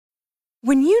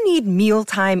When you need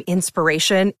mealtime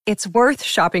inspiration, it's worth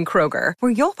shopping Kroger,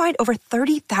 where you'll find over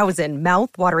 30,000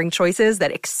 mouth-watering choices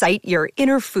that excite your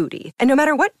inner foodie. And no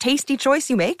matter what tasty choice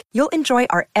you make, you'll enjoy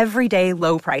our everyday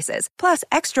low prices, plus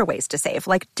extra ways to save,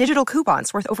 like digital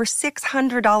coupons worth over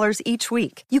 $600 each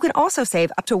week. You can also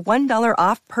save up to $1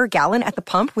 off per gallon at the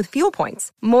pump with fuel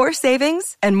points. More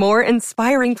savings and more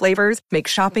inspiring flavors make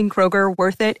shopping Kroger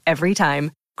worth it every time.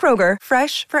 Kroger,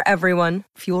 fresh for everyone.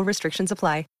 Fuel restrictions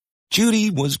apply.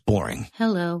 Judy was boring.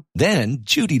 Hello. Then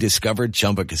Judy discovered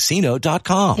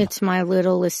ChumbaCasino.com. It's my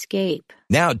little escape.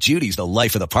 Now Judy's the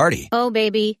life of the party. Oh,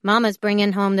 baby, mama's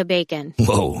bringing home the bacon.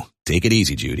 Whoa, take it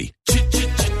easy, Judy.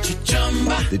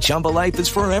 The Chumba life is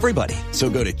for everybody. So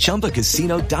go to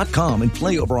ChumbaCasino.com and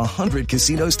play over 100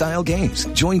 casino-style games.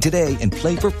 Join today and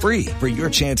play for free for your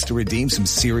chance to redeem some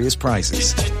serious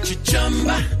prizes.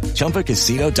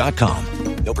 ChumbaCasino.com.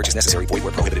 No purchase necessary. Void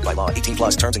where prohibited by law. 18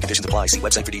 plus terms and conditions apply. See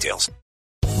website for details.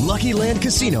 Lucky Land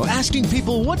Casino, asking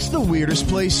people, what's the weirdest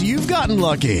place you've gotten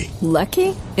lucky?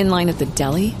 Lucky? In line at the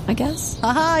deli, I guess?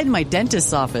 Aha, in my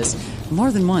dentist's office. More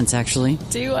than once, actually.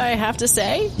 Do I have to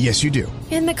say? Yes, you do.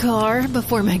 In the car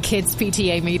before my kids'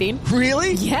 PTA meeting.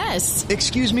 Really? Yes.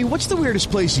 Excuse me, what's the weirdest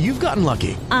place you've gotten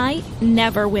lucky? I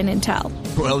never win and tell.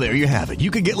 Well, there you have it. You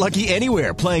can get lucky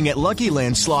anywhere, playing at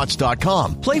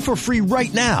LuckyLandSlots.com. Play for free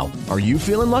right now. Are you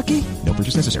feeling lucky? No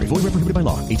purchase necessary. Void where prohibited by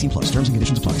law. 18 plus. Terms and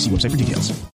conditions apply. See website for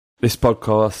details. This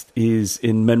podcast is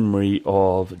in memory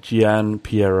of Gian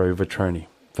Piero Vetroni.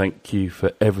 Thank you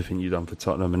for everything you've done for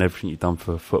Tottenham and everything you've done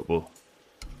for football.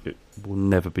 It will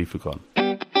never be forgotten.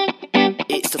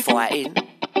 It's the fighting.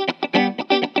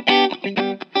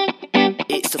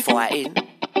 It's the fighting.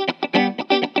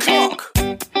 Clock.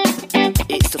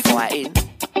 It's the fighting.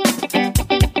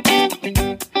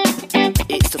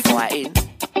 It's the fighting.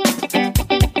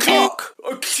 Clock.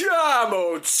 Come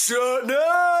on, son.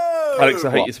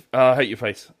 Alex, I hate your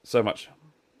face so much.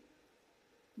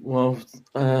 Well,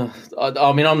 I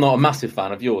mean, I'm not a massive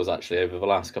fan of yours, actually, over the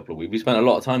last couple of weeks. We spent a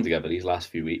lot of time together these last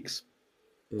few weeks.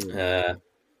 And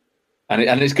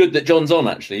it's good that John's on,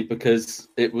 actually, because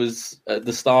it was at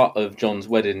the start of John's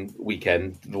wedding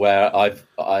weekend where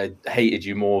I hated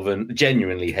you more than,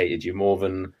 genuinely hated you more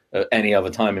than any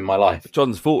other time in my life.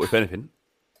 John's fault, if anything.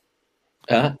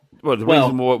 Well, the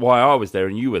reason why I was there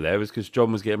and you were there was because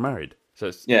John was getting married. So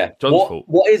it's John's fault.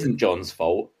 What isn't John's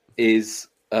fault is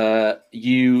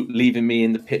you leaving me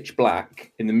in the pitch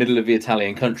black in the middle of the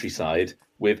Italian countryside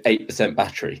with 8%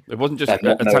 battery. It wasn't just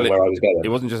Italian. Where I was going. It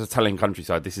wasn't just Italian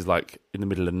countryside. This is like in the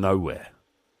middle of nowhere.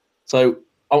 So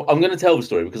I'm going to tell the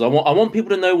story because I want people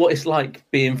to know what it's like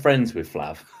being friends with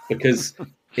Flav, because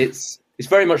it's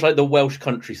very much like the Welsh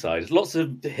countryside. Lots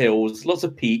of hills, lots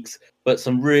of peaks, but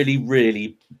some really,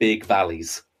 really big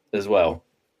valleys as well.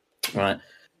 Right.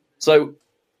 So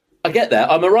I get there.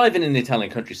 I'm arriving in the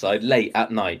Italian countryside late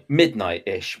at night,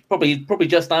 midnight-ish, probably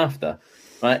just after.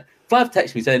 Right. Flav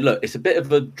texted me saying, look, it's a bit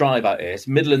of a drive out here. It's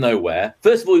middle of nowhere.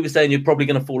 First of all, he was saying you're probably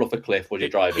going to fall off a cliff while you're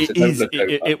driving.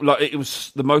 It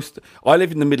was the most... I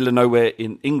live in the middle of nowhere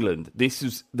in England. This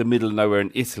is the middle of nowhere in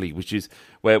Italy, which is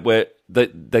where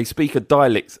they speak a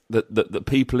dialect that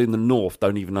people in the north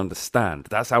don't even understand.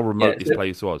 That's how remote this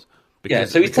place was.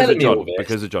 So he's telling me all this.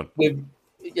 Because of John.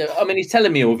 He's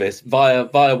telling me all this via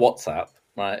WhatsApp,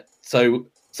 right? So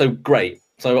great.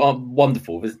 So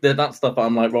wonderful. There's that stuff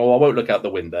I'm like, well, I won't look out the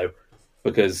window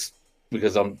because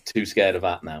I'm too scared of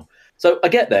that now. So I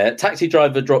get there, taxi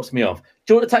driver drops me off.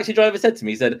 Do you know what the taxi driver said to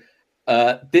me? He said,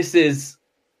 this is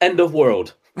end of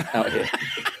world out here.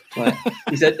 Right?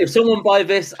 He said, if someone buy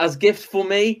this as gift for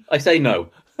me, I say no,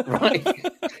 right?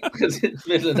 Because it's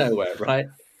middle of nowhere, right?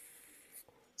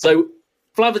 So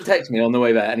Flav had texted me on the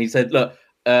way there and he said, look,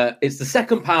 it's the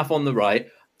second path on the right.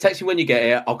 Text me when you get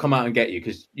here. I'll come out and get you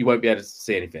because you won't be able to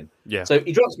see anything. Yeah. So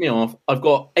he drops me off. I've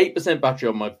got 8% battery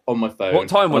on my phone. What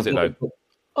time was it though?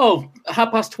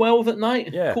 12:30 at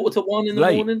night. Yeah. 12:45 in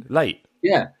the morning. Late.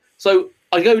 Yeah. So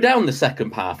I go down the second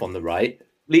path on the right,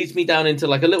 leads me down into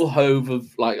like a little hove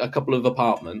of like a couple of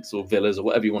apartments or villas or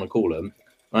whatever you want to call them.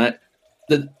 Right.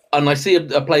 And I see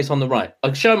a place on the right.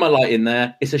 I show my light in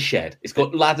there. It's a shed. It's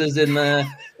got ladders in there,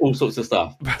 all sorts of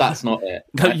stuff. That's not it.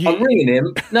 Right? I'm ringing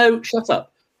him. No, shut up.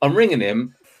 I'm ringing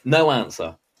him, no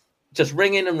answer. Just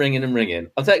ringing and ringing and ringing.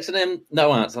 I'm texting him,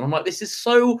 no answer. And I'm like, this is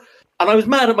so... And I was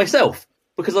mad at myself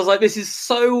because I was like, this is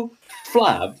so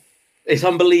Flav. It's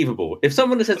unbelievable. If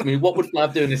someone had said to me, what would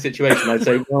Flav do in this situation? I'd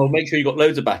say, well, make sure you got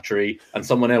loads of battery and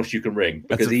someone else you can ring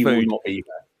because he will not be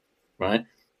there. Right?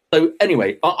 So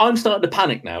anyway, I'm starting to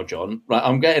panic now, John. Right?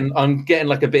 I'm getting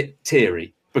like a bit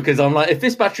teary because I'm like, if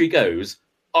this battery goes,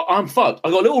 I'm fucked.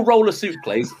 I got a little roller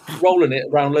suitcase rolling it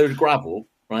around a load of gravel.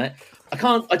 right? I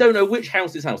don't know which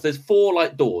house is house. There's 4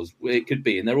 like doors where it could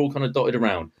be, and they're all kind of dotted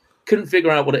around. Couldn't figure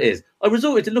out what it is. I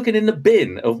resorted to looking in the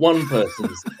bin of one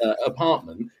person's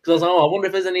apartment because I was like, I wonder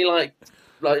if there's any like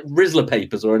Rizzler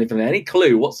papers or anything, any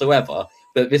clue whatsoever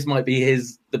that this might be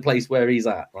the place where he's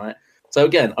at, right? So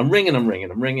again, I'm ringing.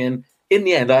 In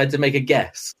the end, I had to make a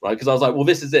guess, right? Because I was like, well,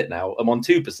 this is it now. I'm on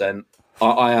 2%.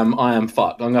 I am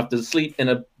fucked. I'm going to have to sleep in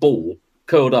a ball,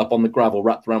 curled up on the gravel,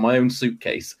 wrapped around my own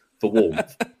suitcase for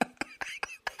warmth.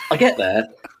 I get there.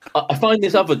 I find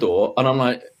this other door, and I'm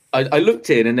like, I looked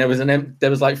in, and there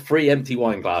was like 3 empty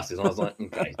wine glasses, and I was like,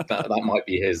 okay, that might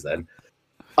be his then.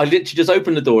 I literally just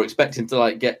opened the door, expecting to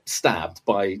like get stabbed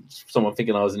by someone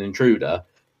thinking I was an intruder.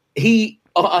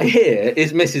 I hear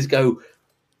his missus go,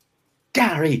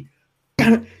 Gary,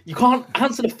 you can't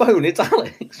answer the phone. It's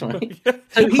Alex, right?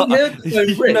 So he heard the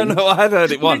phone ring. No, I had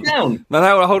heard it once. Down.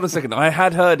 No, hold on a second. I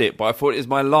had heard it, but I thought it was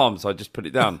my alarm, so I just put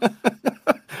it down.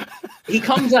 He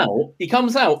comes out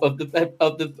of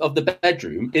the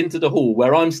bedroom into the hall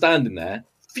where I'm standing there,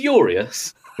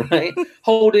 furious, right,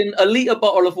 holding a litre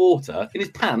bottle of water in his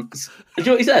pants. And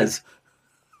do you know what he says?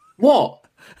 What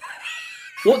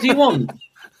do you want?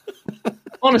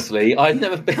 Honestly, I've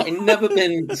never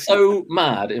been so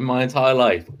mad in my entire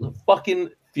life. Fucking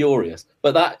furious.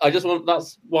 But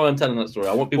that's why I'm telling that story.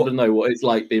 I want people to know what it's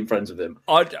like being friends with him.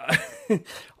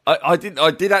 I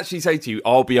did actually say to you,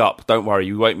 I'll be up. Don't worry,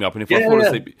 you wake me up. And if I fall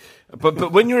asleep,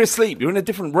 but when you're asleep, you're in a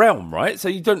different realm, right? So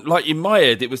you don't like in my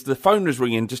head. It was the phone was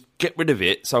ringing. Just get rid of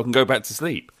it so I can go back to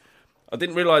sleep. I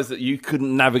didn't realise that you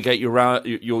couldn't navigate your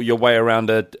way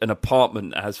around an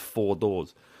apartment that has 4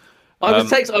 doors. I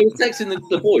was texting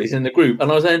the boys in the group,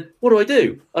 and I was saying, "What do I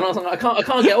do?" And I was like, "I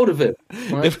can't get hold of him."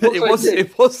 Right?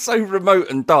 It was so remote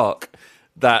and dark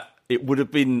that it would have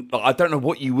been. I don't know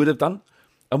what you would have done.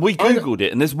 And we googled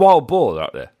it, and there's wild boar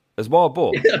out there. There's wild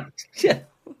boar. Yeah.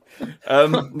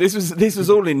 This was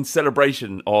all in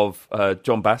celebration of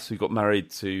John Bass, who got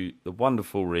married to the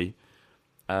wonderful Ree.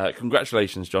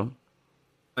 Congratulations, John.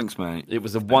 Thanks, mate. It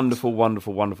was a wonderful,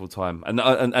 wonderful, wonderful time, and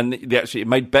it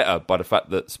made better by the fact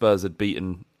that Spurs had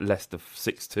beaten Leicester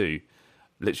 6-2,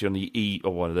 literally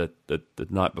on the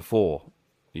night before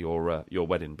your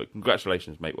wedding. But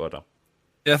congratulations, mate. Well done.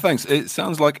 Yeah, thanks. It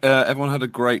sounds like everyone had a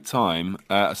great time,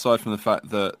 aside from the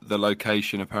fact that the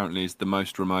location apparently is the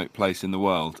most remote place in the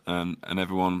world, and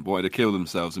everyone wanted to kill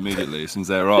themselves immediately as soon as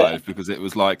they arrived because it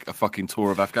was like a fucking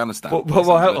tour of Afghanistan. Well,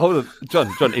 hold on,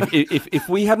 John. If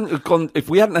we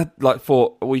hadn't had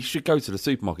thought we should go to the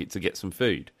supermarket to get some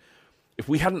food, if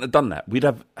we hadn't have done that, we'd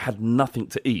have had nothing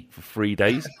to eat for 3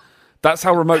 days. That's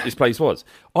how remote this place was.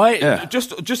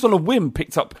 Just on a whim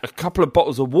picked up a couple of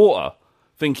bottles of water,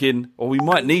 thinking, we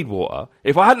might need water.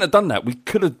 If I hadn't have done that, we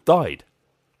could have died.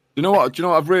 Do you know what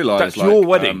I've realised? That's your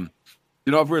wedding.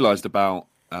 You know what I've realised about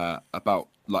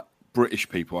like British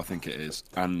people, I think it is,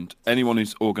 and anyone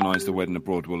who's organised a wedding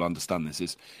abroad will understand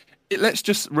this, let's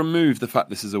just remove the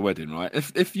fact this is a wedding, right?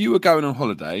 If you were going on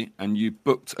holiday and you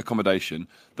booked accommodation,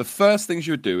 the first things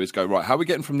you would do is go, right, how are we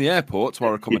getting from the airport to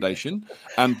our accommodation?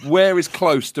 And where is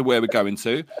close to where we're going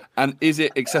to? And is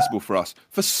it accessible for us?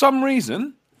 For some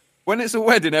reason, when it's a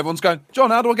wedding, everyone's going,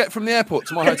 John, how do I get from the airport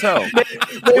to my hotel?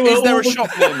 Is there a shop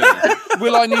near me?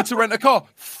 Will I need to rent a car?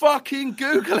 Fucking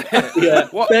Google it. Yeah.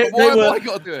 Why have I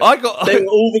got to do it? They were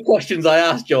all the questions I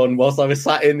asked John whilst I was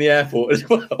sat in the airport as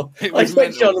well. I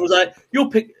spoke to John and was like,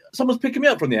 someone's picking me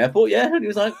up from the airport, yeah? And he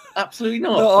was like, absolutely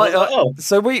not.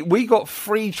 So we got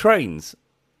 3 trains.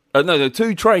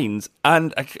 2 trains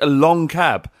and a long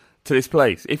cab to this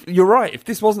place. If you're right, if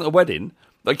this wasn't a wedding...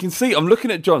 I can see, I'm looking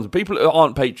at John's. People who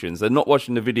aren't patrons, they're not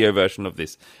watching the video version of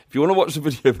this. If you want to watch the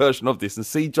video version of this and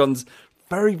see John's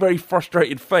very, very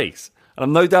frustrated face, and I've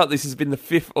no doubt this has been the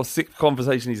 5th or 6th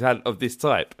conversation he's had of this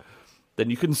type, then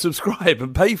you can subscribe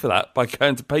and pay for that by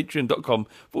going to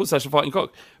patreon.com/fightingcock.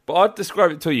 But I'd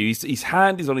describe it to you. His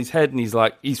hand is on his head and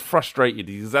he's frustrated,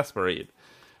 he's exasperated.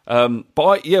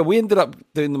 We ended up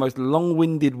doing the most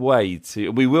long-winded way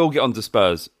to... We will get on to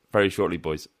Spurs very shortly,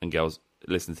 boys and girls.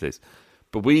 Listen to this.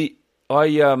 But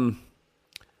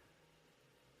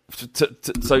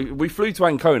so we flew to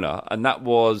Ancona, and that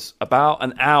was about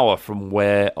an hour from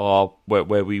where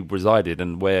we resided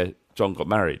and where John got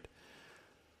married.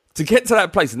 To get to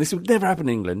that place, and this would never happen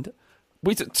in England,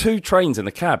 we took 2 trains in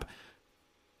a cab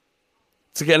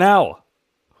to get an hour.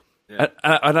 Yeah.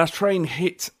 And our train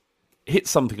hit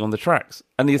something on the tracks,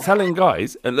 and the Italian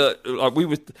guys, and we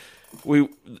were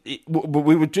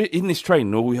in this train,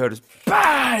 and all we heard is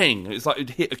bang. It's like it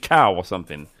hit a cow or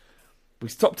something. We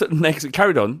stopped at the next,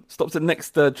 carried on, stopped at the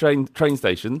next train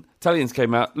station. Italians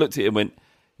came out, looked at it, and went,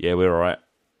 "Yeah, we're all right."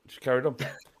 Just carried on.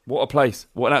 What a place.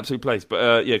 What an absolute place.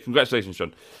 But yeah, congratulations,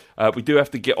 John. We do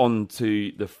have to get on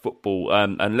to the football.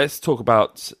 And let's talk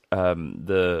about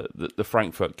the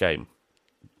Frankfurt game,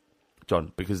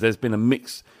 John, because there's been a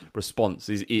mixed response.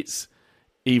 It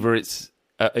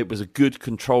was a good,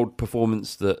 controlled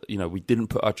performance that, we didn't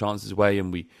put our chances away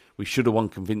and we should have won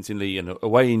convincingly. And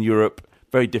away in Europe,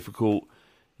 very difficult.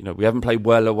 We haven't played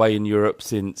well away in Europe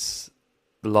since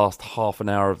the last half an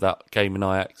hour of that game in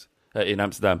Ajax, in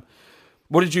Amsterdam.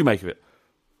 What did you make of it?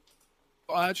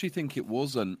 I actually think it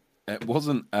wasn't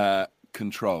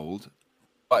controlled,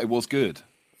 but it was good.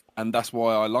 And that's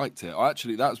why I liked it.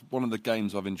 That's one of the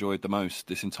games I've enjoyed the most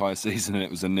this entire season, and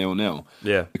it was a 0-0.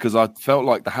 Yeah. Because I felt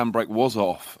like the handbrake was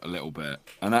off a little bit.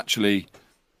 And actually,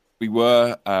 we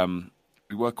were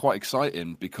quite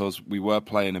exciting because we were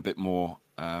playing a bit more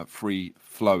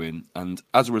free-flowing. And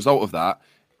as a result of that,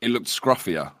 it looked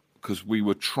scruffier because we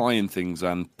were trying things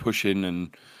and pushing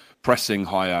and pressing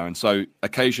higher. And so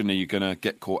occasionally you're going to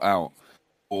get caught out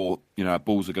or,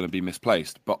 balls are going to be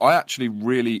misplaced. But I actually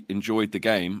really enjoyed the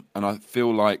game. And I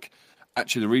feel like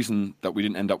actually the reason that we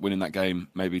didn't end up winning that game,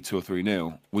 maybe 2 or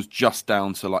 3-0, was just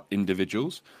down to like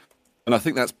individuals. And I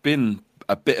think that's been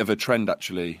a bit of a trend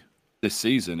actually this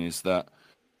season, is that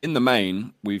in the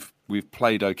main, we've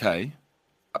played okay.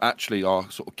 But actually our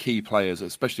sort of key players,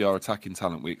 especially our attacking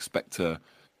talent, we expect to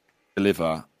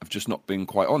deliver, have just not been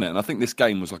quite on it. And I think this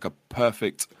game was like a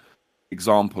perfect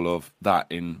example of that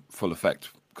in full effect,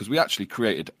 because we actually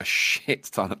created a shit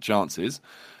ton of chances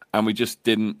and we just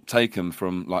didn't take them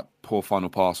from like poor final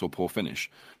pass or poor finish.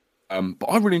 But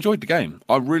I really enjoyed the game.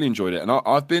 I really enjoyed it. And I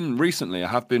have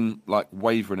been like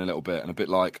wavering a little bit and a bit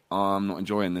like, I'm not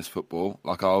enjoying this football.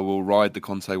 Like I will ride the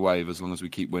Conte wave as long as we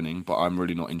keep winning, but I'm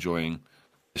really not enjoying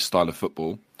this style of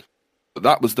football. But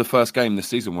that was the first game this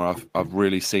season where I've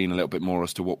really seen a little bit more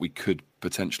as to what we could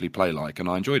potentially play like, and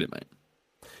I enjoyed it, mate.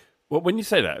 Well, when you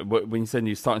say that, when you say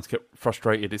you're starting to get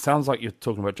frustrated, it sounds like you're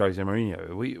talking about Jose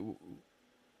Mourinho.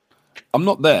 I'm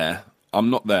not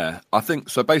there. I think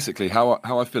so. Basically, how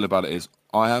I feel about it is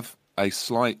I have a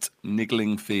slight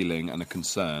niggling feeling and a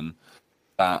concern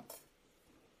that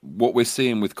what we're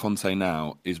seeing with Conte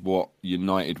now is what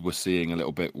United were seeing a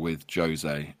little bit with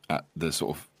Jose at the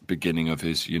sort of beginning of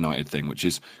his United thing, which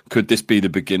is, could this be the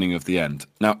beginning of the end?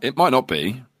 Now, it might not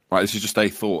be, right? This is just a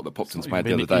thought that popped into my head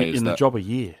the other day. In the job a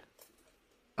year.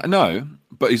 I know,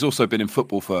 but he's also been in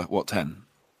football for, 10?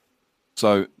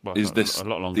 So is this a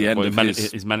lot longer. the end of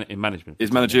his management?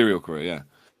 His managerial career, yeah.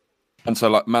 And so,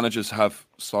 like, managers have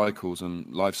cycles and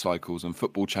life cycles, and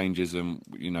football changes, and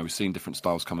we've seen different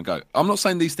styles come and go. I'm not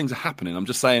saying these things are happening. I'm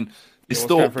just saying this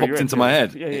thought popped into my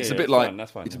head. It's a bit like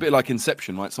it's a bit like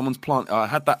Inception, right? Someone's I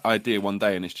had that idea one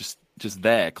day, and it's just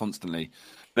there constantly.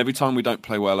 And every time we don't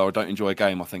play well or I don't enjoy a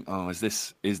game, I think, is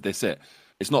this it?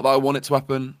 It's not that I want it to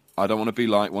happen. I don't want to be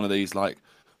like one of these like,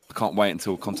 I can't wait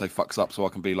until Conte fucks up so I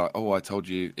can be like, I told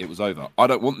you it was over. I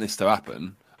don't want this to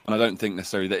happen, and I don't think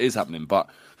necessarily that is happening, but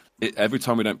every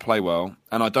time we don't play well,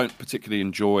 and I don't particularly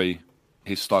enjoy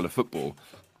his style of football,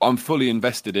 I'm fully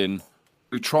invested in,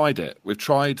 we've tried it.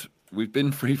 We've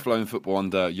been free-flowing football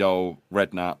under Jol,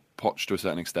 Redknapp, Poch to a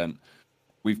certain extent.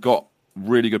 We've got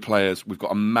really good players. We've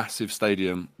got a massive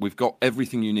stadium. We've got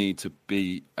everything you need to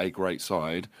be a great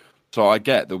side. So I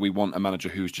get that we want a manager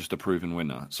who's just a proven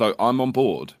winner. So I'm on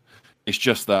board. It's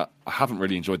just that I haven't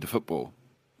really enjoyed the football.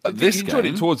 You enjoyed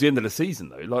it towards the end of the season,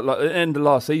 though. Like at the end of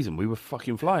last season, we were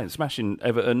fucking flying, smashing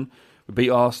Everton. We beat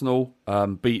Arsenal,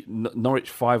 beat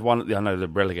Norwich 5-1. I know they're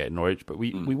relegated Norwich, but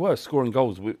we were scoring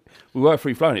goals. We were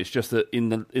free flowing. It's just that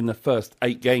in the first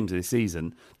 8 games of this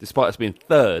season, despite us being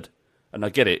third, and I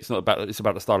get it, it's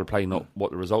about the style of play, not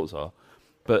what the results are.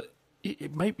 But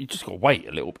it maybe you just got to wait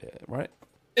a little bit, right?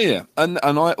 Yeah, and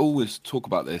I always talk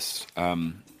about this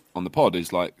on the pod,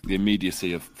 is like the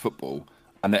immediacy of football.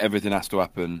 And that everything has to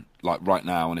happen like right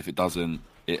now, and if it doesn't,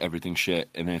 everything's shit.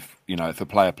 And if a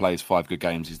player plays 5 good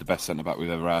games, he's the best centre back we've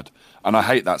ever had. And I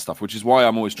hate that stuff, which is why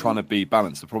I'm always trying to be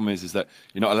balanced. The problem is that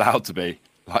you're not allowed to be.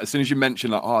 Like as soon as you mention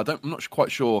like, I'm not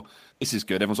quite sure this is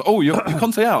good, everyone's like, you're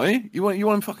Conte out, eh? You want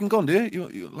him fucking gone, do you?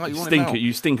 You want him out?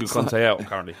 You stink of Conte out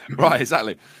currently. Right,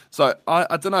 exactly. So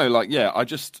I don't know. Like, yeah,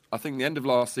 I think the end of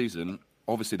last season,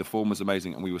 obviously the form was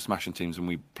amazing and we were smashing teams and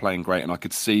we were playing great, and I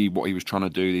could see what he was trying to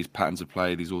do, these patterns of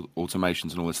play, these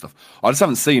automations and all this stuff. I just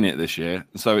haven't seen it this year.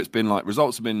 So it's been like,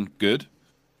 results have been good,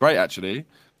 great actually,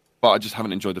 but I just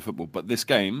haven't enjoyed the football. But this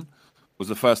game was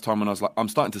the first time when I was like, I'm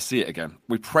starting to see it again.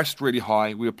 We pressed really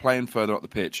high, we were playing further up the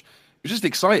pitch. It was just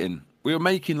exciting. We were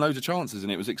making loads of chances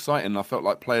and it was exciting. I felt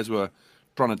like players were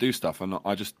trying to do stuff and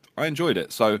I enjoyed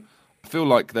it. So I feel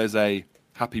like there's a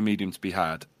happy medium to be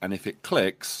had, and if it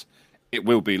clicks, it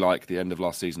will be like the end of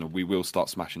last season, or we will start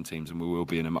smashing teams and we will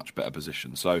be in a much better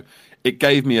position. So it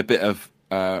gave me a bit of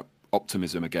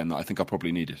optimism again that I think I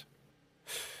probably needed.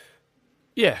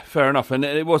 Yeah, fair enough. And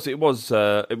it was a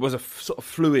sort of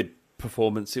fluid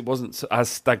performance. It wasn't as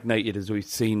stagnated as we've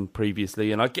seen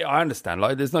previously. And I understand.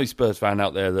 Like, there's no Spurs fan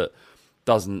out there that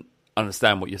doesn't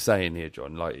understand what you're saying here,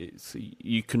 John. Like,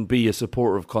 you can be a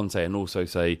supporter of Conte and also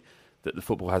say that the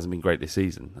football hasn't been great this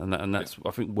season, and that's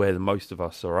I think where the most of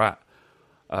us are at.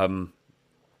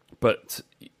 But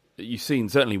you've seen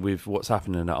certainly with what's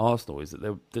happening at Arsenal is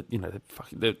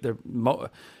that they're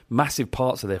massive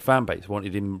parts of their fan base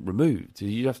wanted him removed. So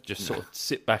you have to just sort of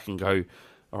sit back and go,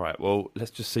 all right, well,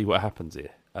 let's just see what happens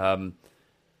here. I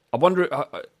wonder,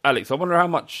 Alex, how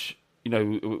much,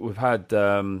 we've had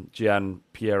Gian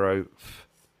Piero,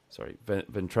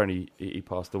 Ventroni, he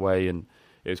passed away, and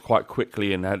it was quite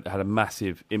quickly and had a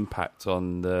massive impact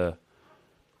on the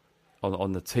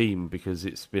team because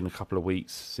it's been a couple of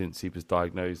weeks since he was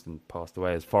diagnosed and passed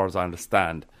away, as far as I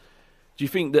understand. Do you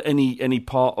think that any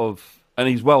part of, and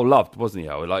he's well loved, wasn't he?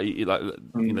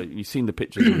 You've seen the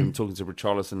pictures of him talking to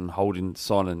Richarlison, holding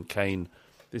Son and Kane.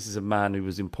 This is a man who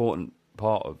was an important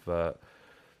part of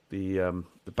the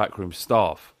backroom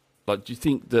staff. Like, do you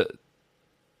think that?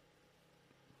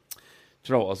 Do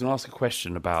you know what? I was going to ask a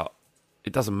question about.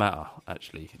 It doesn't matter,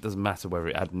 actually. It doesn't matter whether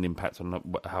it had an impact on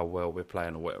how well we're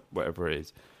playing or whatever it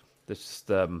is. I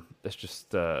don't want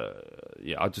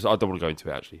to go into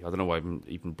it, actually. I don't know why I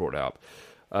even brought it up.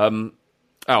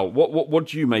 Al, what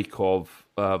do you make of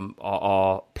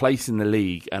our place in the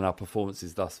league and our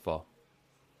performances thus far?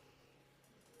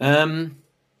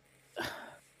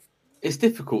 It's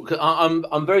difficult. 'Cause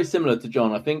I'm very similar to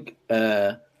John. I think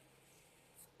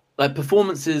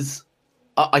performances.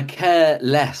 I care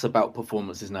less about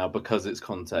performances now because it's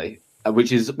Conte,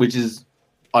 which is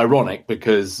ironic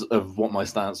because of what my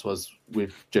stance was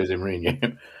with Jose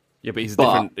Mourinho. Yeah, but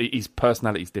different. His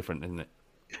personality is different, isn't it?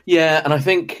 Yeah, and I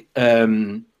think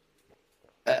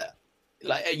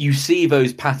you see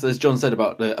those patterns, as John said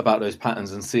about those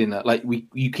patterns, and seeing that,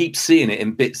 you keep seeing it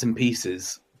in bits and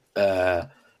pieces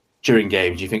during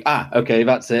games. You think, okay,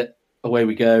 that's it, away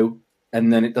we go,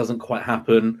 and then it doesn't quite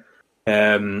happen.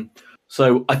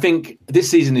 So I think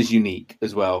this season is unique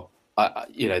as well.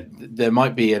 There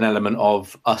might be an element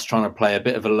of us trying to play a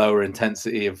bit of a lower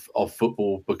intensity of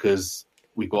football because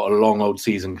we've got a long old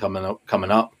season coming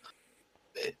up.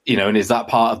 And is that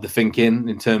part of the thinking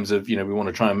in terms of, we want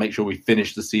to try and make sure we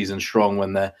finish the season strong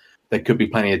when there could be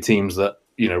plenty of teams that,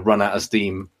 run out of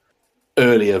steam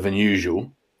earlier than usual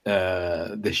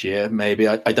this year, maybe.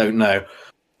 I don't know.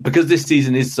 Because this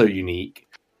season is so unique.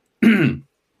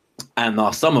 And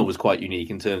our summer was quite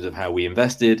unique in terms of how we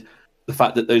invested. The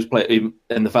fact that those players,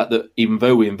 and the fact that even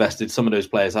though we invested, some of those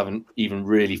players haven't even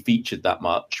really featured that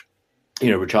much.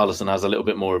 Richarlison has a little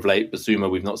bit more of late.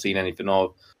 Basuma, we've not seen anything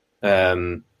of.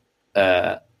 And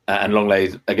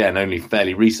Longley, again, only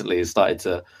fairly recently has started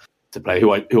to play,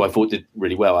 who I thought did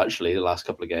really well, actually, the last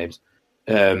couple of games.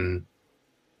 I'm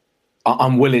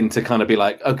willing to kind of be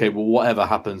like, okay, well, whatever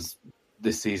happens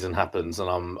this season happens, and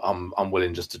I'm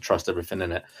willing just to trust everything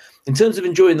in it. In terms of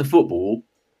enjoying the football,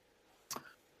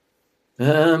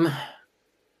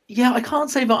 I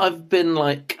can't say that I've been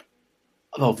like,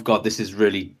 oh God, this is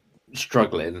really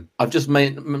struggling. I've just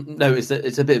noticed that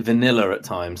it's a bit vanilla at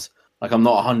times. Like, I'm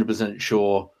not 100%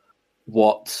 sure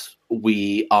what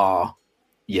we are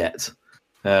yet,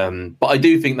 but I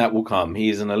do think that will come. He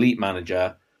is an elite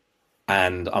manager,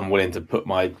 and I'm willing to put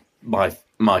my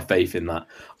faith in that.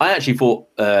 I actually thought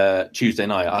Tuesday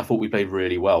night, I thought we played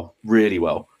really well. We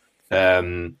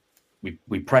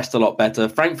pressed a lot better.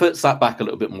 Frankfurt sat back a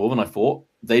little bit more than I thought.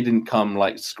 They didn't come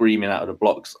like screaming out of the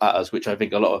blocks at us, which I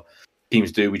think a lot of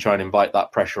teams do. We try and invite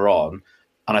that pressure on.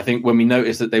 And I think when we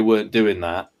noticed that they weren't doing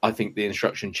that, I think the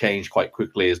instruction changed quite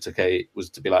quickly was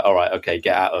to be like, all right, okay,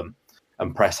 get at them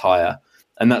and press higher.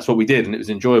 And that's what we did. And it was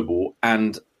enjoyable.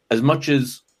 And as much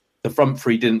as the front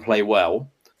three didn't play well,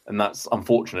 and that's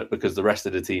unfortunate because the rest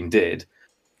of the team did,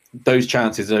 those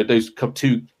chances, those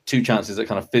two chances that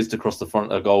kind of fizzed across the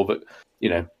front of the goal, but,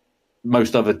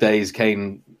 most other days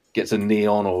Kane gets a knee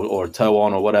on or a toe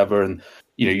on or whatever, and,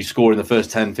 you score in the first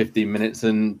 10, 15 minutes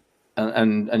and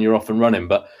you're off and running.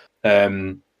 But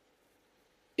that's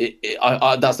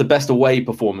the best away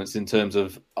performance in terms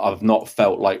of I've not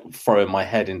felt like throwing my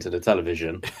head into the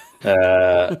television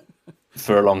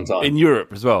for a long time. In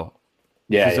Europe as well.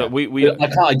 Yeah.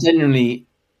 I genuinely,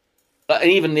 and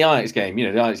even the Ajax game, the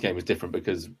Ajax game was different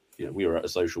because, we were at a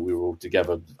social, we were all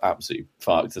together, absolutely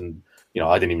fucked. And,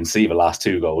 I didn't even see the last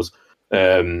two goals.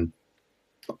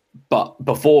 But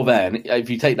before then, if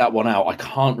you take that one out, I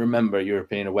can't remember a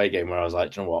European away game where I was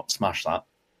like, do you know what, smash that.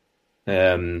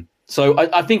 So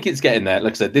I think it's getting there.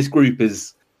 Like I said, this group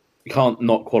is, you can't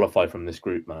not qualify from this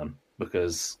group, man,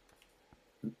 because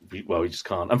we just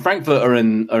can't. And Frankfurt are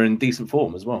in decent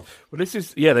form as well. Well, this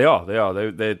is they are.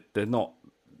 They're not.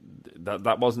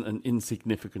 That wasn't an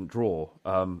insignificant draw.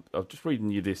 I'm just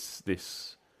reading you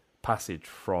this passage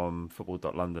from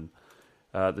Football.London.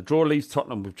 The draw leaves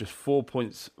Tottenham with just 4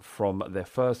 points from their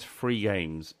first 3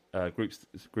 games,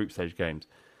 group stage games.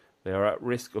 They are at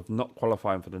risk of not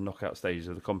qualifying for the knockout stages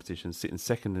of the competition, sitting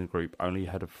second in the group, only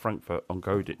ahead of Frankfurt on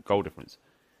goal difference.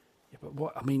 Yeah, but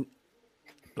what I mean,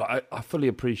 like, I fully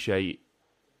appreciate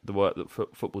the work that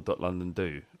Football.London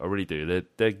do. I really do.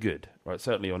 They're good, right?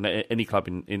 Certainly, on any club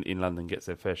in London gets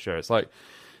their fair share. It's like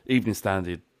Evening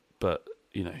Standard, but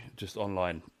just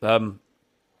online.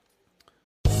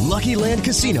 Lucky Land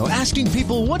Casino, asking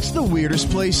people, what's the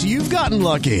weirdest place you've gotten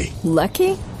lucky?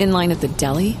 Lucky? In line at the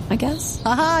deli, I guess?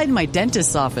 Aha, in my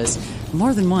dentist's office.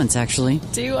 More than once, actually.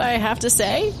 Do I have to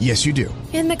say? Yes, you do.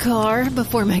 In the car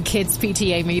before my kids'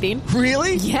 PTA meeting.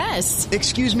 Really? Yes.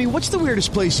 Excuse me, what's the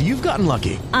weirdest place you've gotten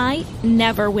lucky? I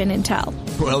never win and tell.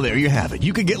 Well, there you have it.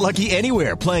 You can get lucky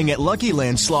anywhere, playing at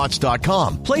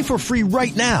LuckyLandSlots.com. Play for free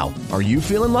right now. Are you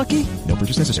feeling lucky? No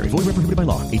purchase necessary. Void where prohibited by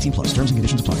law. 18 plus. Terms and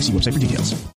conditions apply. See website for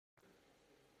details.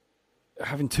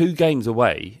 Having 2 games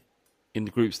away in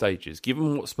the group stages,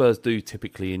 given what Spurs do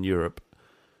typically in Europe,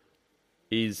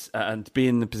 and being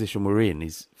in the position we're in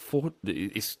it's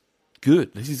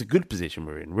good. This is a good position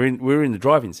we're in. We're in the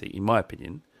driving seat, in my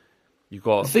opinion. You've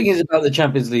got the thing is about the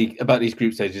Champions League, about these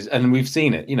group stages, and we've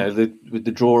seen it. With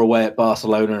the draw away at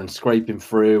Barcelona and scraping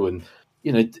through, and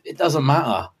it doesn't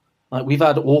matter. Like, we've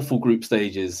had awful group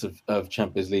stages of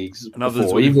Champions Leagues, and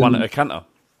others we've won at a canter.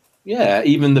 Yeah,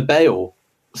 even the Bale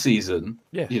season.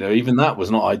 Yeah, even that was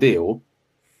not ideal.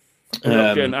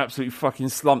 Getting absolutely fucking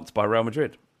slumped by Real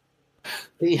Madrid.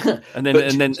 Yeah, and then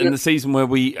in the season where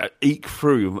we eke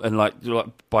through and like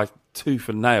by tooth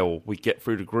and nail we get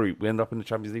through the group, we end up in the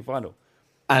Champions League final.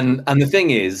 And the thing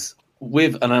is, we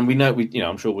know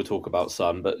I'm sure we'll talk about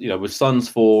Son, but with Son's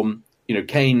form,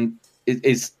 Kane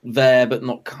is there but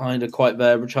not quite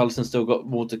there. Richarlison's still got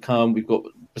more to come. We've got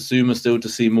Basuma still to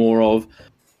see more of.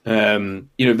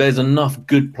 There's enough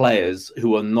good players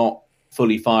who are not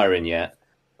fully firing yet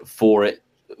for it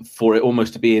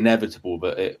almost to be inevitable,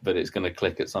 but it's going to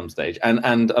click at some stage. And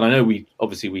I know we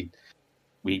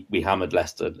hammered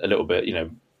Leicester a little bit,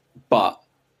 but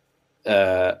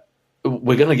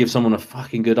we're going to give someone a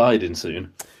fucking good hiding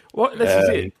soon. Well, this is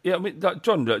it. Yeah, I mean, like,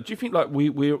 John, do you think like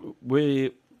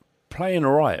we're playing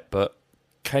all right, but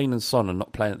Kane and Son are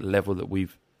not playing at the level that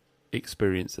we've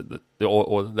experienced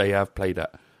or they have played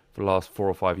at for the last 4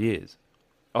 or 5 years?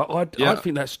 I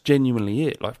think that's genuinely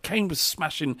it. Like, Kane was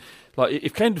smashing. Like,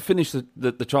 if Kane had finished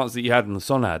the chance that he had and the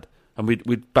Son had, and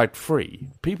we'd bagged 3,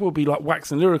 people would be like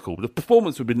waxing lyrical. The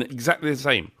performance would have been exactly the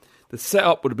same. The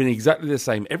setup would have been exactly the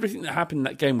same. Everything that happened in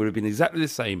that game would have been exactly the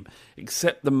same,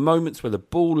 except the moments where the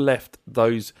ball left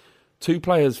those 2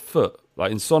 players' foot,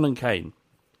 like in Son and Kane.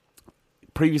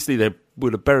 Previously, they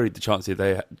would have buried the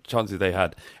chances they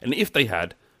had, and if they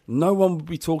had, no one would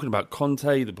be talking about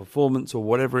Conte, the performance, or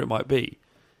whatever it might be.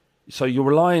 So you're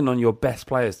relying on your best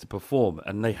players to perform,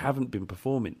 and they haven't been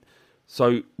performing.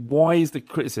 So why is the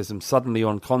criticism suddenly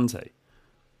on Conte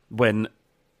when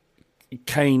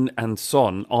Kane and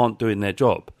Son aren't doing their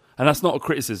job? And that's not a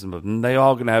criticism of them. They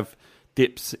are going to have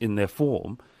dips in their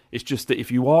form. It's just that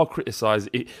if you are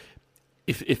criticising,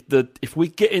 if we're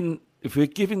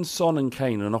giving Son and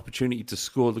Kane an opportunity to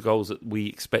score the goals that we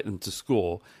expect them to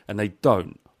score, and they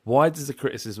don't, why does the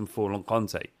criticism fall on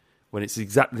Conte when it's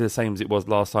exactly the same as it was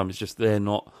last time? It's just they're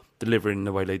not delivering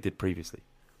the way they did previously.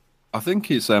 I think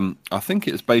it's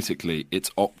basically it's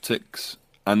optics,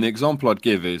 and the example I'd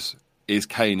give is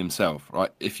Kane himself, right?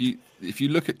 If you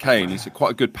look at Kane, he's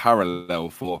quite a good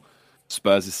parallel for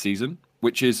Spurs this season,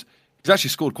 which is he's actually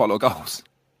scored quite a lot of goals,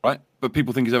 right? But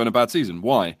people think he's having a bad season.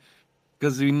 Why?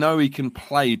 Because we know he can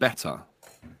play better.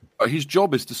 His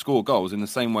job is to score goals in the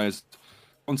same way as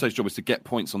Conte's job is to get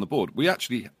points on the board. We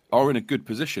actually are in a good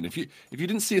position. If you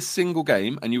didn't see a single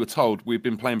game and you were told we've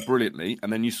been playing brilliantly,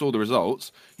 and then you saw the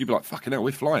results, you'd be like, fucking hell,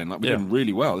 we're flying. Like, we're doing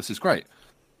really well. This is great.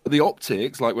 But the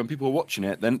optics, like when people are watching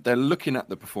it, then they're looking at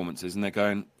the performances and they're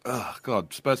going, oh,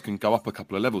 God, Spurs can go up a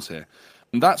couple of levels here.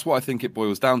 And that's what I think it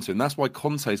boils down to. And that's why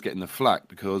Conte's getting the flack,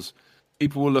 because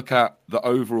people will look at the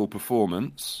overall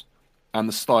performance and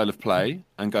the style of play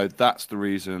and go, that's the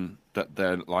reason that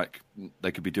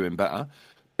they could be doing better.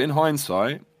 In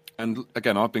hindsight, and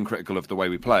again, I've been critical of the way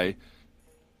we play,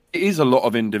 it is a lot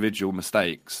of individual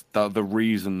mistakes. The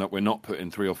reason that we're not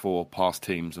putting 3 or 4 past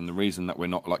teams, and the reason that we're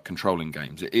not like controlling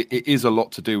games, it is a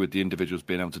lot to do with the individuals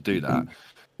being able to do that.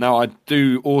 Now, I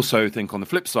do also think on the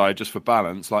flip side, just for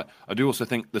balance, like I do also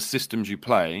think the systems you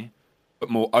play put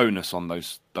more onus on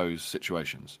those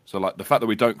situations. So like the fact that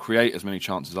we don't create as many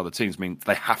chances as other teams means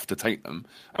they have to take them.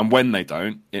 And when they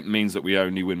don't, it means that we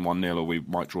only win 1-0 or we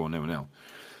might draw 0-0.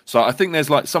 So I think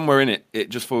there's like somewhere in it, it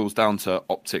just falls down to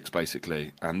optics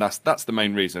basically. And that's the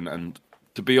main reason. And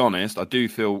to be honest, I do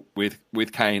feel with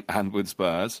Kane and with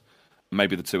Spurs,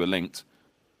 maybe the two are linked,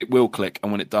 it will click.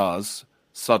 And when it does,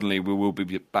 suddenly we will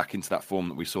be back into that form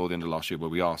that we saw at the end of last year, where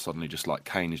we are suddenly just like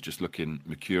Kane is just looking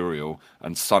mercurial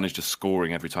and Son is just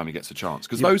scoring every time he gets a chance.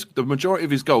 Because the majority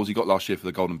of his goals he got last year for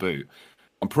the Golden Boot,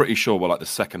 I'm pretty sure were like the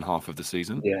second half of the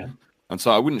season. Yeah. And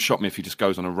so it wouldn't shock me if he just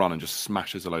goes on a run and just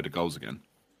smashes a load of goals again.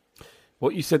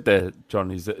 What you said there,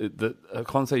 John, is that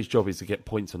Conte's job is to get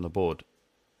points on the board,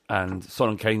 and Son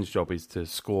and Kane's job is to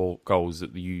score goals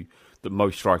that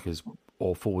most strikers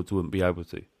or forwards wouldn't be able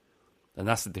to. And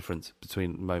that's the difference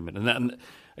between the moment. And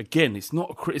again, it's not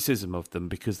a criticism of them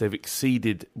because they've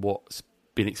exceeded what's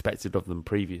been expected of them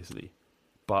previously.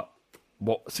 But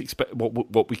we've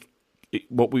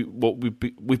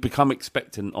become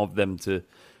expectant of them to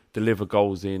deliver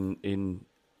goals in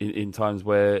times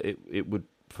where it would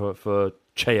for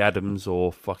Che Adams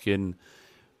or fucking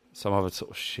some other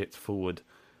sort of shit forward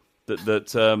that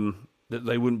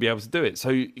they wouldn't be able to do it.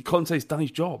 So Conte's done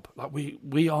his job. Like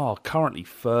we are currently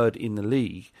third in the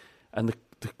league, and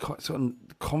the sort of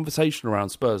conversation around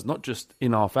Spurs, not just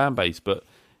in our fan base, but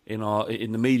in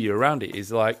the media around it,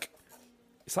 is like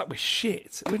it's like we're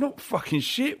shit. We're not fucking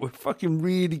shit. We're fucking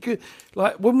really good.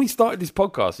 Like when we started this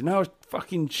podcast, you know how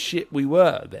fucking shit we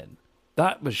were then.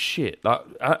 That was shit. Like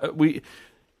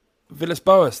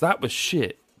Villas-Boas, that was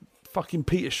shit. Fucking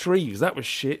Peter Shreves, that was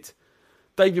shit.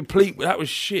 David Pleat, that was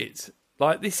shit.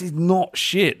 Like, this is not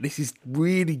shit. This is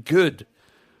really good.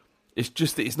 It's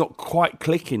just that it's not quite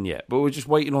clicking yet. But we're just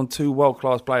waiting on 2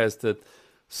 world-class players to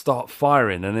start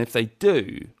firing. And if they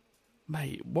do,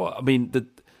 mate, what? I mean,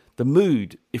 the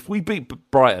mood. If we beat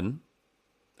Brighton,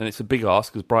 and it's a big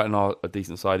ask because Brighton are a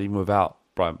decent side even without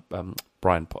Brian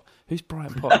Potter. Who's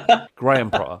Brian Potter? Graham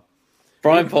Potter.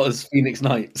 Brian Potter's Phoenix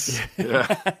Knights.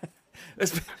 Yeah.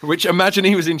 Which, imagine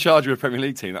he was in charge of a Premier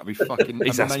League team. That'd be fucking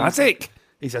He's amazing. asthmatic.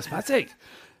 He's asthmatic.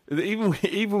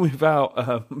 Even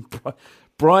without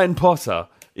Brian Potter,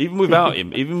 even without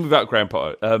him, even without Graham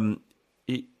Potter,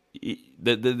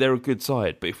 they're a good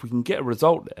side. But if we can get a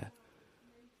result there,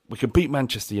 we can beat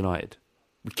Manchester United.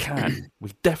 We can.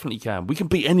 We definitely can. We can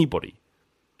beat anybody.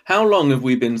 How long have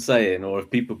we been saying, or have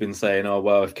people been saying, oh,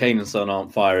 well, if Kane and Son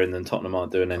aren't firing, then Tottenham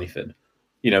aren't doing anything?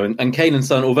 You know, and Kane and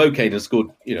Son, although Kane has scored,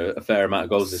 you know, a fair amount of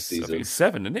goals this season. I think it's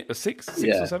 7, isn't it? Or 6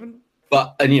 or 7?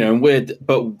 But we're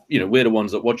the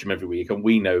ones that watch him every week, and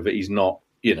we know that he's not,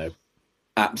 you know,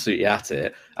 absolutely at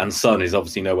it. And Son is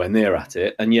obviously nowhere near at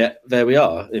it. And yet there we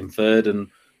are in third and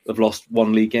have lost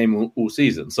 1 league game all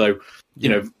season. So, you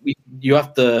know, you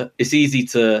have to, it's easy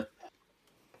to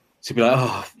be like,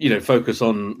 oh, you know, focus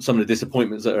on some of the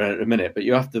disappointments that are in a minute, but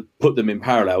you have to put them in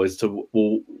parallel as to,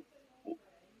 well,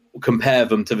 compare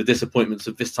them to the disappointments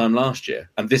of this time last year.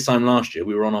 And this time last year,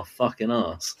 we were on our fucking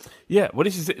arse. Yeah, well,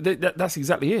 that's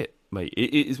exactly it, mate.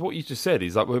 It is what you just said.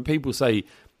 Is like when people say,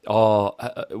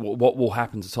 what will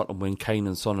happen to Tottenham when Kane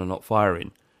and Son are not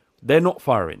firing? They're not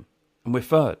firing, and we're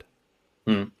third.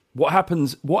 What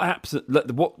happens? What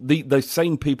those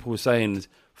same people were saying is,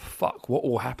 fuck, what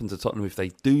will happen to Tottenham if they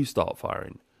do start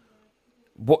firing?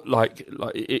 What like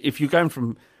if you're going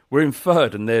from we're in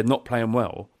third and they're not playing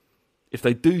well, if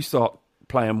they do start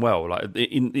playing well, like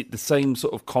in the same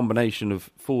sort of combination of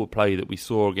forward play that we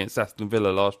saw against Aston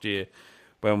Villa last year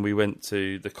when we went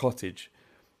to the Cottage,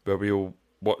 where we all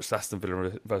watched Aston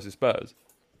Villa versus Spurs,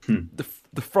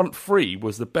 the front three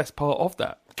was the best part of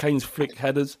that. Kane's flick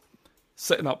headers,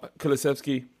 setting up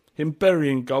Kulusevski, him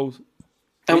burying goals.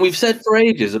 And we've said for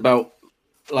ages about,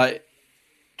 like,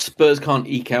 Spurs can't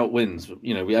eke out wins.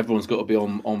 You know, everyone's got to be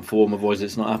on form, otherwise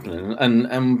it's not happening.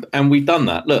 And we've done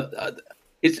that. Look,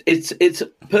 it's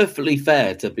perfectly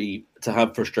fair to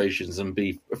have frustrations and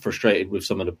be frustrated with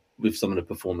some of the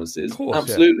performances. Of course,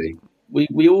 absolutely, yeah.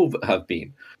 We all have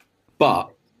been.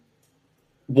 But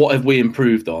what have we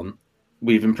improved on?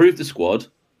 We've improved the squad.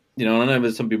 You know, and I know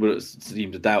there's some people that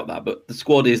seem to doubt that, but the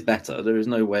squad is better. There is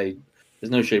no way, there's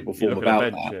no shape or form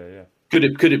about that. Yeah.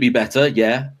 Could it be better?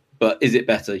 Yeah. But is it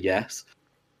better? Yes.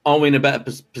 Are we in a better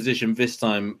position this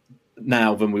time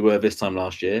now than we were this time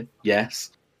last year? Yes.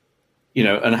 You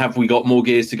know, and have we got more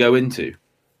gears to go into?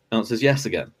 Answer's yes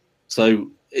again.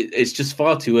 So it's just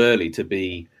far too early to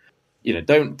be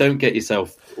don't get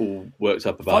yourself all worked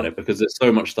up about it, because there's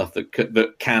so much stuff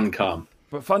that can come.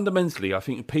 But fundamentally, I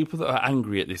think people that are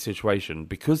angry at this situation,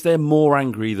 because they're more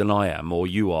angry than I am, or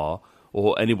you are,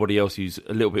 or anybody else who's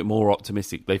a little bit more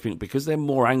optimistic, they think because they're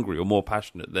more angry or more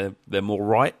passionate, they're more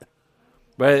right.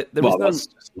 Where that's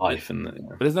just life, isn't it?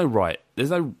 But there's no right.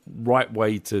 There's no right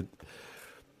way to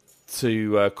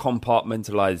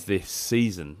compartmentalize this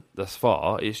season thus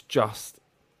far. It's just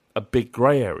a big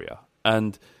grey area.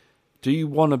 And do you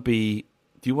want to be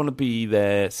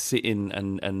there sitting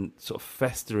and sort of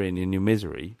festering in your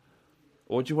misery,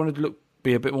 or do you want to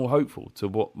be a bit more hopeful to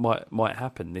what might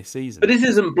happen this season? But this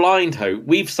isn't blind hope.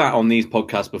 We've sat on these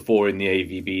podcasts before in the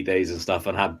AVB days and stuff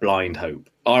and had blind hope.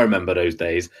 I remember those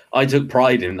days. I took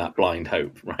pride in that blind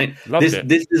hope, right?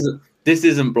 This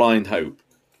isn't blind hope.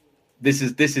 This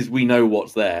is we know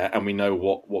what's there, and we know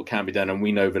what can be done, and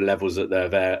we know the levels that they're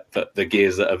there, the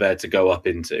gears that are there to go up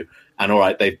into. And all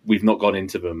right, we've not gone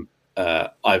into them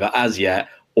either as yet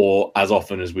or as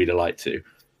often as we'd like to.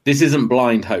 This isn't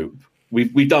blind hope.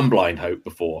 We've done blind hope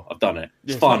before. I've done it.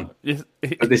 It's fun,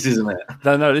 but this isn't it.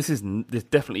 No, this isn't. This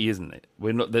definitely isn't it.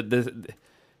 We're not.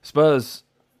 Spurs.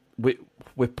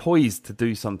 We're poised to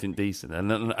do something decent, and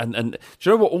do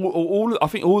you know what? All I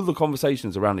think all the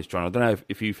conversations around this, John. I don't know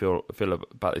if you feel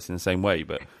about this in the same way,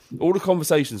 but all the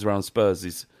conversations around Spurs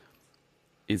is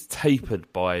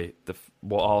tapered by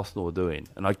what Arsenal are doing,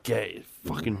 and I get it. It's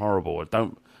fucking horrible. I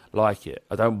don't like it.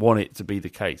 I don't want it to be the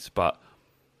case, but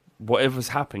whatever's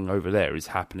happening over there is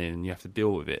happening, and you have to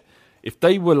deal with it. If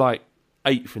they were like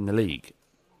 8th in the league,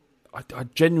 I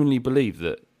genuinely believe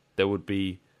that there would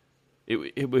be.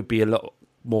 It would be a lot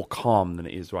more calm than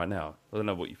it is right now. I don't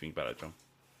know what you think about it, John.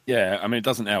 Yeah, I mean, it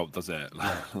doesn't help, does it?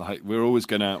 Like we're always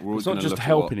gonna. It's not just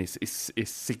helping; it's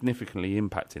significantly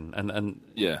impacting. And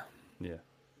yeah.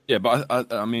 But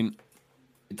I mean,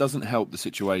 it doesn't help the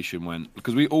situation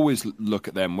because we always look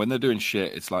at them when they're doing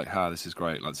shit. It's like, this is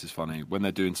great, like this is funny. When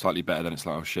they're doing slightly better, then it's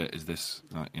like, oh shit, is this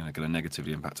going to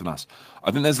negatively impact on us?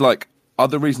 I think there's like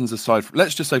other reasons aside.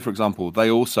 Let's just say, for example, they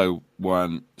also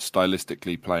weren't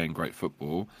stylistically playing great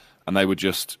football, and they were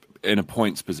just in a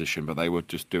points position, but they were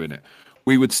just doing it.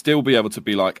 We would still be able to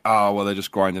be like, they're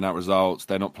just grinding out results.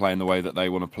 They're not playing the way that they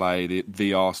want to play.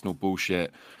 The Arsenal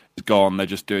bullshit is gone.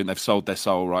 They've sold their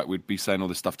soul, right? We'd be saying all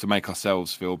this stuff to make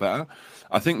ourselves feel better.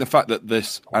 I think the fact that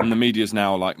this, and the media's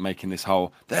now like making this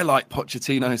whole, they're like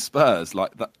Pochettino Spurs,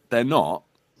 like that. They're not.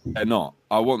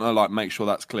 I want to like make sure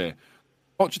that's clear.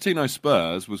 Pochettino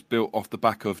Spurs was built off the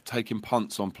back of taking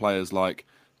punts on players like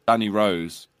Danny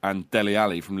Rose and Dele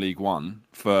Alli from League One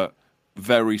for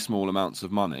very small amounts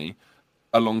of money,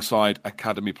 alongside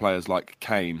academy players like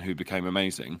Kane, who became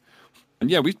amazing.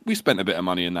 And yeah, we spent a bit of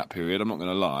money in that period, I'm not going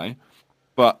to lie,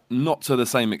 but not to the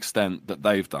same extent that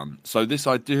they've done. So this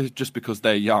idea, just because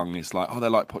they're young, it's like, they're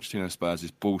like Pochettino Spurs,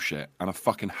 is bullshit. And I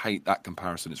fucking hate that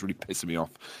comparison. It's really pissing me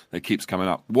off. It keeps coming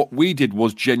up. What we did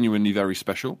was genuinely very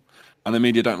special, and the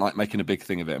media don't like making a big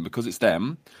thing of it. And because it's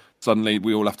them, suddenly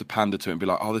we all have to pander to it and be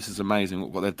like, this is amazing,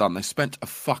 look what they've done. They spent a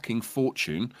fucking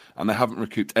fortune, and they haven't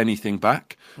recouped anything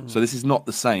back. So this is not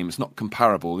the same. It's not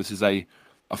comparable. This is a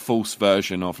false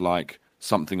version of like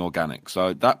something organic.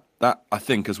 So that I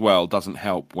think as well doesn't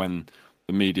help when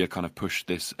the media kind of push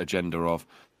this agenda of,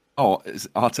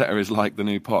 Arteta is like the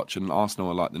new Poch and Arsenal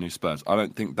are like the new Spurs. I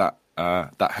don't think that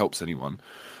that helps anyone.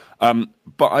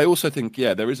 But I also think,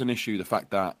 there is an issue, the fact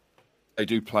that they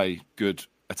do play good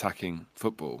attacking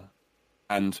football.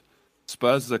 And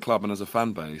Spurs as a club and as a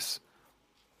fan base,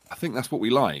 I think that's what we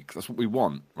like. That's what we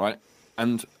want, right?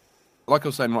 And like I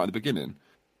was saying right at the beginning,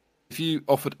 if you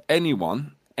offered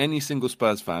anyone, any single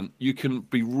Spurs fan, you can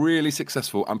be really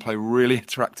successful and play really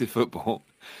attractive football,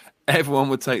 everyone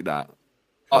would take that.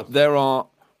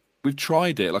 We've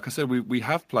tried it. Like I said, we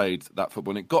have played that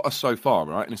football, and it got us so far,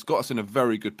 right? And it's got us in a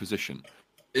very good position.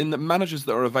 In the managers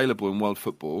that are available in world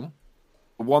football,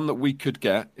 the one that we could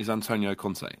get is Antonio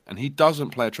Conte. And he doesn't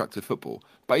play attractive football,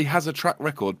 but he has a track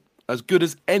record as good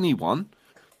as anyone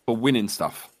for winning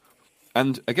stuff.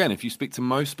 And again, if you speak to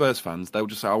most Spurs fans, they'll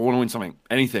just say, I want to win something,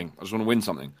 anything. I just want to win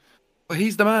something. But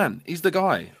he's the man. He's the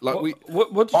guy. Like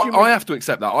I have to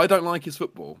accept that. I don't like his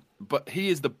football, but he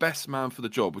is the best man for the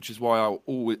job, which is why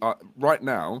right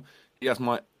now, he has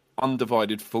my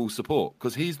undivided full support,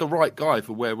 because he's the right guy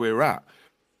for where we're at.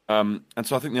 And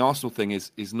so I think the Arsenal thing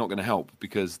is not going to help,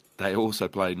 because they also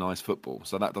play nice football.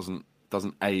 So that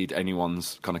doesn't aid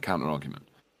anyone's kind of counter argument.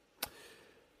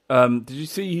 Did you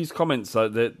see his comments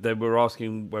that they were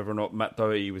asking whether or not Matt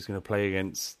Doherty was going to play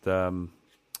against Frankfurt?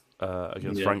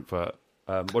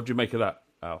 What do you make of that,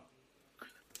 Al?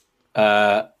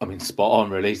 I mean, spot on,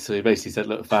 really. So he basically said,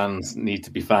 look, fans need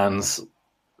to be fans.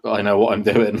 I know what I'm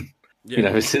doing.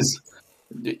 Yeah. This is,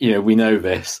 we know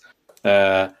this.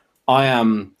 I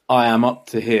am up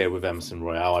to here with Emerson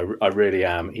Royale. I really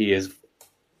am. He is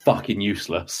fucking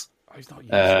useless. Oh, he's not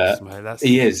useless, man.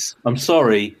 He is. I'm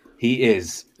sorry. He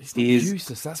is. He is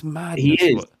useless. That's madness. He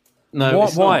is. No.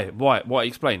 Why? Why?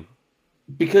 Explain.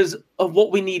 Because of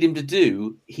what we need him to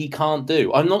do, he can't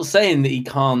do. I'm not saying that he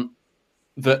can't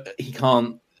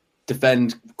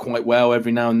defend quite well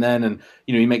every now and then, and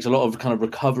he makes a lot of kind of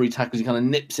recovery tackles. He kind of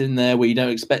nips in there where you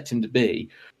don't expect him to be.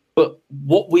 But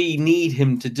what we need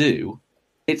him to do,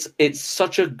 it's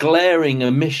such a glaring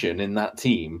omission in that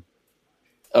team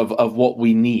of what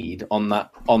we need on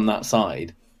that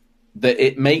side that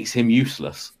it makes him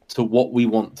useless to what we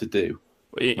want to do.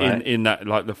 In that,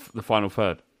 like the final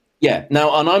third. Yeah.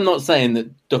 Now, and I'm not saying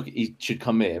that Doherty should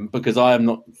come in because I am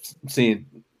not seeing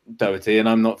Doherty, and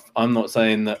I'm not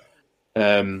saying that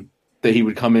that he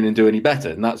would come in and do any better,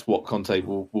 and that's what Conte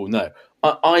will know.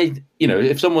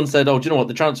 If someone said, "Oh, do you know what?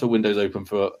 The transfer window's open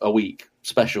for a week,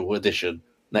 special edition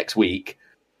next week,"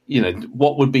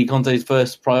 what would be Conte's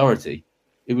first priority?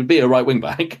 It would be a right wing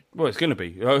back. Well, it's going to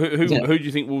be. Who do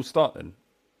you think will start then?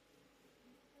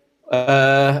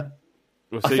 I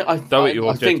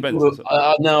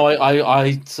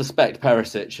suspect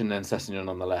Perisic and then Sessegnon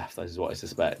on the left. That is what I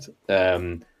suspect.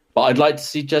 But I'd like to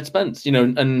see Jed Spence.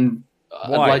 And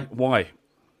why? Why?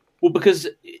 Well, because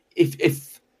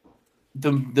if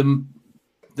the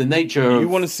nature you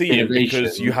want to see him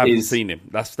because you haven't seen him.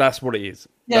 That's what it is.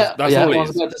 Yeah, that's all it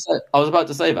is. I was about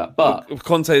to say that, but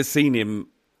Conte has seen him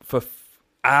for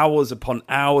hours upon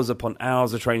hours upon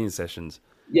hours of training sessions.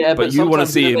 Yeah, but you want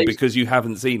to see him because you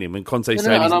haven't seen him, and Conte's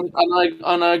saying,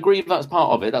 and I agree that's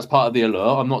part of it. That's part of the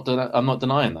allure. I'm not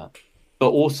denying that. But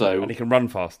also, and he can run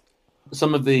fast.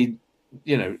 Some of the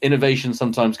innovation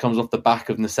sometimes comes off the back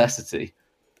of necessity,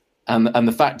 and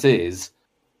the fact is,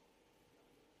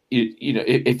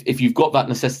 if you've got that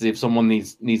necessity, if someone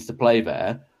needs to play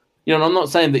there, and I'm not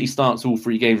saying that he starts all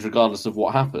 3 games regardless of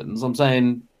what happens. I'm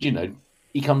saying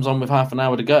he comes on with half an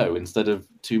hour to go instead of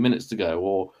 2 minutes to go,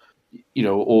 or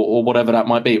whatever that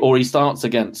might be, or he starts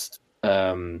against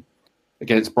Brighton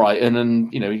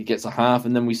and he gets a half,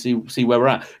 and then we see where we're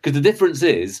at. Because the difference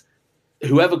is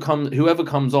whoever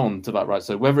comes on to that right.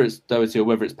 So whether it's Doherty or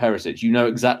whether it's Perisic, you know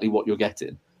exactly what you're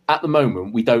getting. At the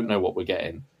moment, we don't know what we're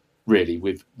getting really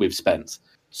with Spence.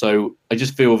 So I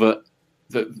just feel that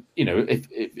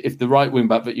if the right wing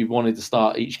back that you wanted to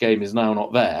start each game is now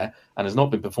not there and has not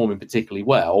been performing particularly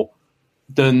well,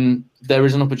 then there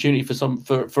is an opportunity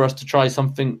for us to try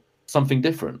something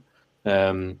different.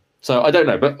 So I don't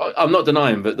know, but I'm not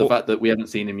denying that the fact that we haven't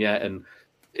seen him yet and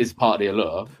is part of the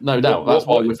allure. No doubt, that's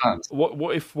why we're fans.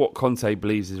 What if what Conte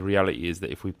believes his reality is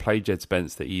that if we play Jed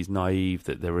Spence, that he's naive,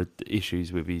 that there are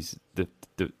issues with his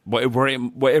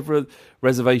whatever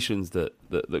reservations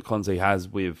that Conte has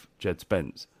with Jed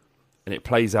Spence, and it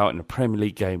plays out in a Premier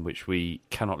League game which we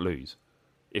cannot lose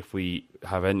if we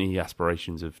have any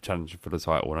aspirations of challenging for the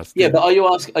title. But are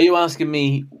you asking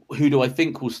me who do I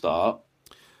think will start?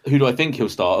 Who do I think he'll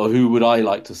start, or who would I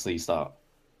like to see start?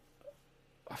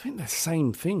 I think they're the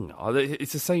same thing.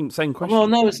 It's the same question. Well,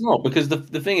 no, it's not, because the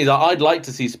thing is, I'd like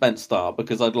to see Spence start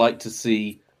because I'd like to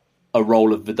see a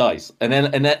roll of the dice, and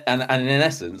in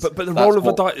essence, but the roll of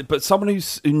the dice. But someone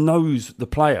who knows the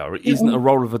player isn't a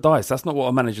roll of the dice. That's not what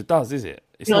a manager does, is it?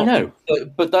 I know,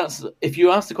 but that's if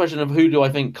you ask the question of who do I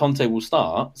think Conte will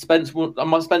start, Spence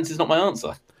is not my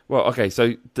answer. Well, okay,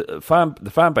 so the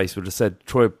fan base would have said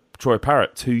Troy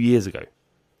Parrott 2 years ago.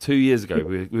 2 years ago,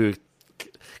 we were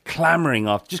clamouring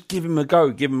after just give him a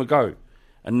go,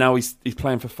 and now he's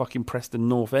playing for fucking Preston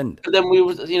North End. But then there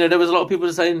was a lot of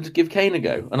people saying to give Kane a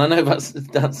go, and I know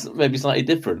that's maybe slightly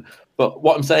different. But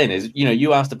what I'm saying is,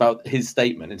 you asked about his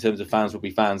statement in terms of fans will be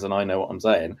fans, and I know what I'm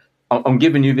saying. I'm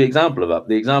giving you the example of that.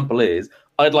 The example is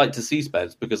I'd like to see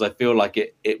Spence because I feel like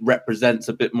it represents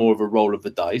a bit more of a roll of the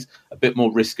dice, a bit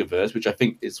more risk averse, which I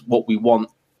think is what we want.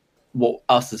 What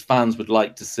us as fans would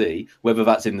like to see, whether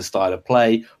that's in the style of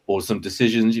play or some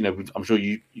decisions. I'm sure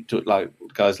you took, like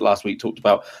guys last week talked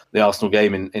about the Arsenal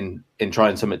game in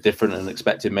trying something different and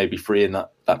expecting maybe 3 in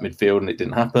that midfield, and it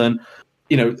didn't happen.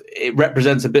 It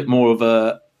represents a bit more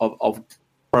of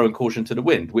throwing caution to the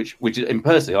wind, which in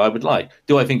personally I would like.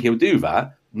 Do I think he'll do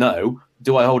that? No.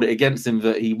 Do I hold it against him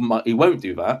that he won't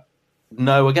do that?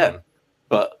 No, again.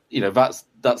 But that's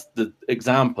the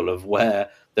example of where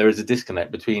there is a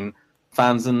disconnect between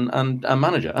fans and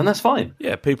manager, and that's fine.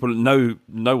 Yeah, people know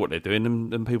what they're doing,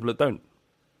 and people that don't.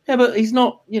 Yeah, but he's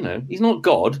not. He's not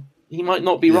God. He might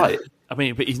not be right. I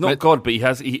mean, but he's not God. But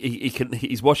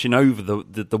he's watching over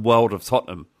the world of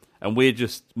Tottenham, and we're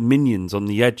just minions on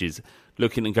the edges.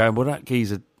 looking and going, well, that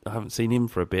geezer, I haven't seen him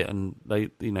for a bit, and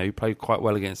he played quite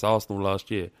well against Arsenal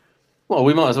last year. Well,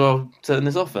 we might as well turn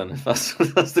this off then, if that's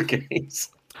the case.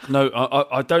 No,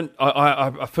 I don't.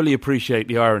 I fully appreciate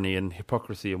the irony and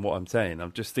hypocrisy in what I'm saying. I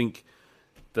just think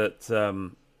that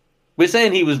we're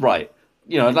saying he was right.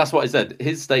 That's what I said.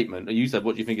 His statement. You said,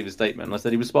 "What do you think of his statement?" And I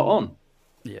said he was spot on.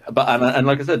 Yeah, but and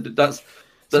like I said, that's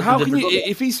so how can you?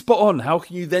 If he's spot on, how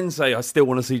can you then say I still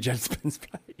want to see Jed Spence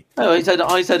play? No,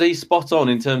 I said he's spot on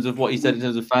in terms of what he said in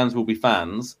terms of fans will be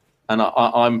fans. And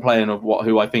I'm playing of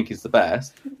who I think is the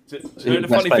best. The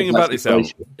funny thing about this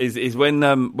is when do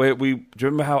you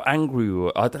remember how angry we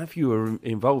were? I don't know if you were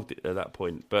involved at that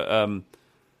point, but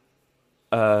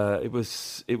it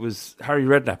was Harry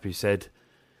Redknapp who said,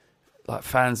 like,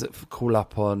 fans that call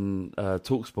up on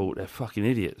TalkSport, they're fucking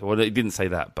idiots. Well, he didn't say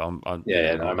that, but I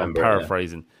remember. I'm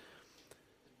paraphrasing.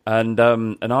 Yeah. And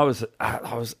I was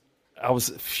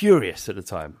furious at the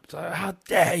time. So, how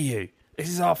dare you? This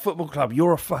is our football club.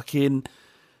 You're an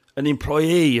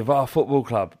employee of our football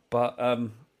club. But,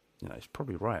 it's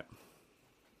probably right.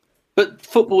 But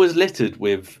football is littered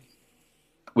with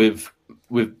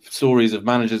stories of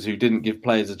managers who didn't give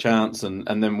players a chance and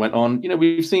then went on.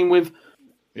 We've seen with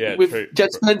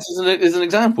Jed Spence is an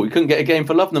example. He couldn't get a game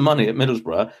for love and the money at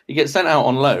Middlesbrough. He gets sent out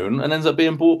on loan and ends up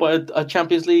being bought by a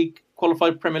Champions League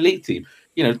qualified Premier League team.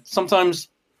 Sometimes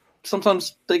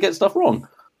they get stuff wrong.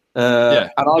 And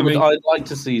I'd like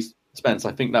to see Spence.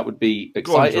 I think that would be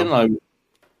exciting. I would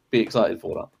be excited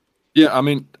for that. Yeah, I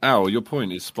mean, Al, your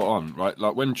point is spot on, right?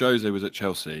 Like when Jose was at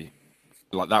Chelsea,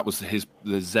 like that was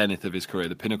the zenith of his career,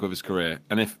 the pinnacle of his career.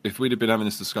 And if we'd have been having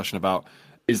this discussion about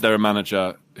is there a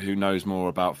manager who knows more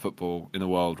about football in the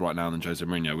world right now than Jose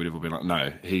Mourinho, we'd have all been like,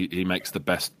 no, he makes the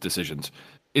best decisions.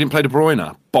 He didn't play De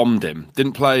Bruyne, bombed him.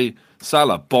 Didn't play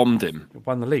Salah, bombed him. He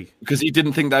won the league. Because he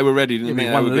didn't think they were ready. He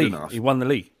won the league. Enough. He won the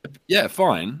league. Yeah,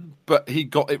 fine. But he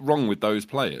got it wrong with those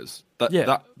players.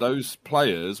 Those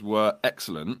players were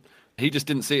excellent. He just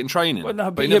didn't see it in training. Well,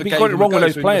 no, but he got it wrong with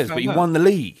those players, but he won the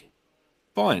league.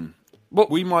 Fine.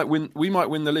 We might win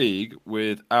the league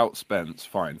without Spence,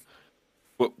 fine.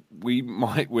 But we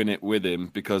might win it with him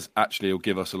because actually he'll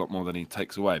give us a lot more than he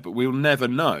takes away. But we'll never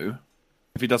know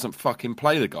if he doesn't fucking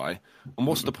play the guy. And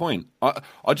what's the point? I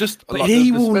just... But like,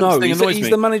 he will know. He's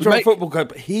the manager of a football club,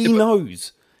 but he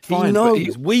knows. Fine, he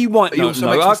knows. We might not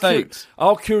know.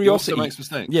 Our curiosity... He also makes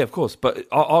mistakes. Yeah, of course. But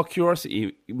our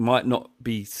curiosity might not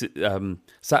be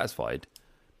satisfied.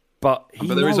 But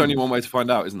there is only one way to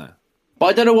find out, isn't there? But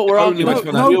I don't know what we're arguing.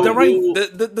 No, there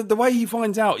ain't. The way he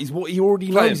finds out is what he already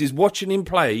knows, is watching him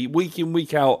play week in,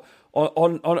 week out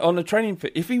on a training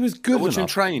fit. If he was good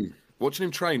enough... Watching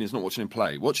him train is not watching him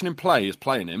play. Watching him play is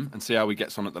playing him and see how he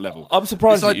gets on at the level. I'm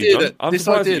surprised at you, John. This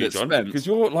idea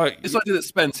that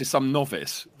Spence is some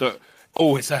novice, that,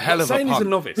 it's a hell of a punt. He's a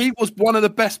novice. He was one of the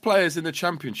best players in the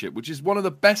Championship, which is one of the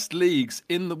best leagues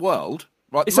in the world.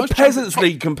 Right? It's a peasants'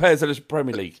 league compared to the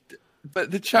Premier League.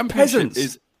 But the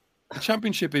Championship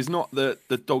is not the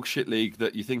dog shit league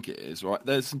that you think it is, right?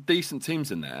 There's some decent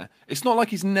teams in there. It's not like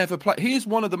he's never played. He is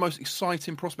one of the most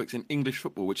exciting prospects in English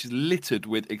football, which is littered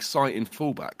with exciting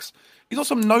fullbacks. He's not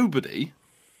some nobody.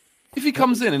 If he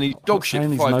comes in and he dog shit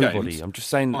for 5 games... I'm just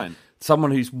saying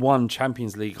someone who's won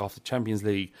Champions League after Champions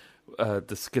League, the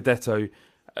Scudetto...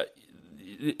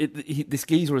 this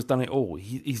geezer has done it all.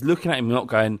 He's looking at him not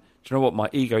going, do you know what, my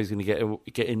ego is going to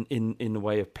get in the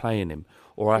way of playing him.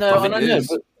 Or I don't think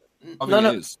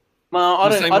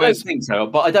so.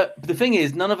 But the thing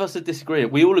is, none of us are disagreeing.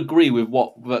 We all agree with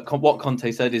what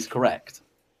Conte said is correct,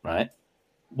 right?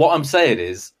 What I'm saying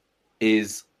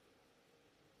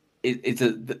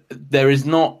there is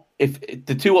not, if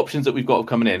the two options that we've got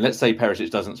coming in. Let's say Perisic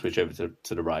doesn't switch over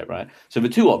to the right. So the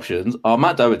two options are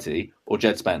Matt Doherty or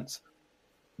Jed Spence.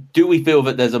 Do we feel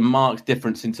that there's a marked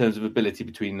difference in terms of ability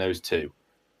between those two?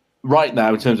 Right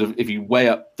now, in terms of if you weigh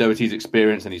up Doherty's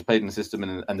experience and he's played in the system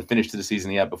and the finish to the season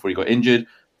he had before he got injured,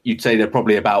 you'd say they're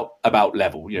probably about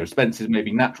level. Spence is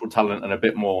maybe natural talent and a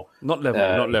bit more not level,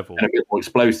 and a bit more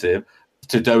explosive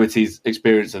to Doherty's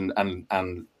experience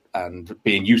and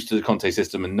being used to the Conte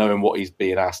system and knowing what he's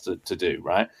being asked to do.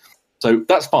 Right, so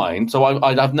that's fine. So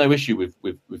I'd have no issue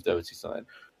with Doherty's side.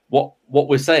 What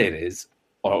we're saying is,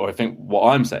 or I think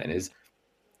what I'm saying is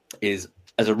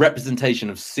as a representation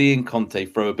of seeing Conte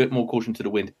throw a bit more caution to the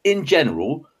wind in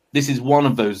general, this is one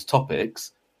of those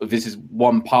topics. This is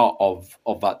one part of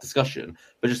that discussion.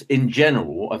 But just in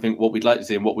general, I think what we'd like to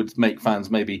see and what would make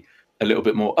fans maybe a little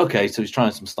bit more, okay, so he's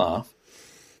trying some stuff,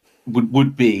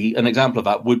 would be an example of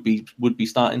that would be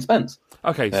starting Spence.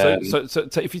 Okay, so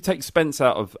if you take Spence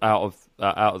out of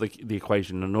the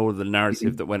equation and all of the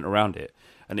narrative that went around it,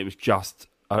 and it was just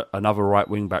another right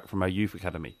wing back from our youth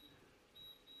academy.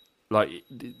 Like,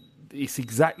 it's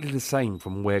exactly the same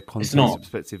from where Conte's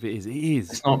perspective it is. It is.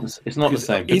 It's not the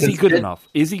same. Is he good enough?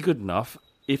 Is he good enough?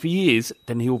 If he is,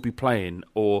 then he'll be playing.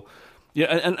 Or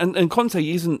and Conte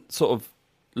isn't sort of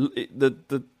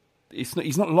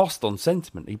he's not lost on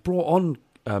sentiment. He brought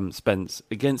on Spence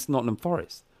against Nottingham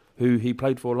Forest, who he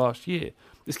played for last year.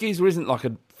 This geezer isn't like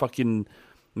a fucking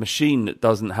machine that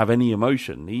doesn't have any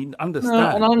emotion. He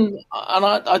understands. No,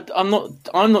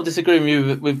 I'm not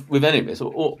disagreeing with any of this.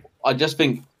 Or I just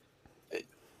think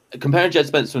comparing Jed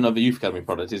Spence to another youth academy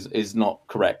product is not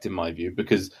correct in my view,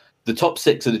 because the top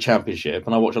 6 of the Championship,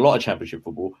 and I watch a lot of Championship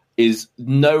football, is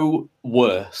no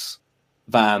worse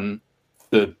than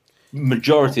the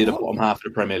majority of the bottom half of the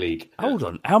Premier League. Hold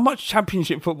on, how much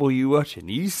Championship football are you watching?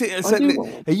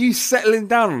 Are you settling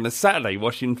down on a Saturday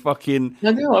watching fucking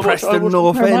Preston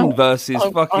North End versus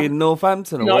fucking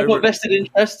Northampton? I've got vested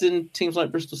interest in teams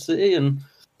like Bristol City and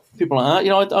people like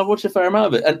that. I watch a fair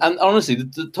amount of it, and honestly,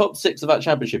 the top 6 of that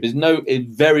Championship is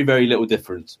very, very little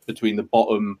difference between the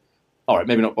bottom. All right,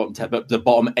 maybe not bottom 10, but the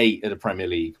bottom 8 of the Premier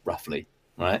League, roughly.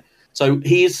 Right. So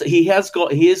he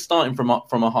is starting from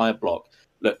a higher block.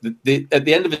 Look, at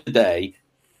the end of the day,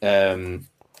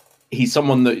 he's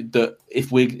someone that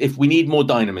if we need more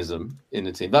dynamism in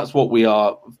the team, that's what we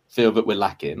feel that we're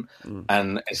lacking,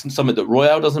 and it's something that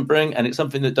Royale doesn't bring, and it's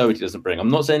something that Doherty doesn't bring. I'm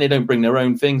not saying they don't bring their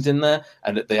own things in there,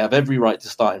 and that they have every right to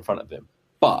start in front of him.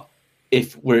 But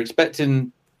if we're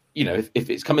expecting, if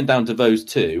it's coming down to those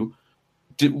two,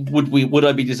 would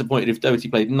I be disappointed if Doherty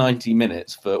played 90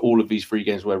 minutes for all of these 3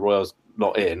 games where Royale's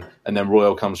not in, and then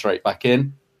Royale comes straight back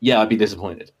in? Yeah, I'd be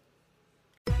disappointed.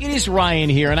 It is Ryan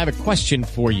here, and I have a question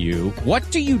for you.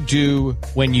 What do you do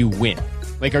when you win?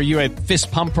 Like, are you a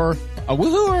fist pumper, a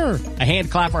woohooer, a hand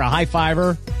clapper, a high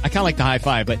fiver? I kind of like the high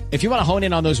five, but if you want to hone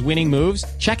in on those winning moves,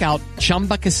 check out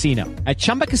Chumba Casino. At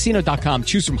ChumbaCasino.com,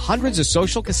 choose from hundreds of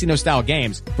social casino-style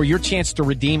games for your chance to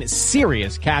redeem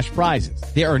serious cash prizes.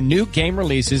 There are new game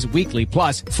releases weekly,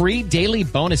 plus free daily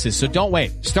bonuses, so don't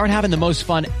wait. Start having the most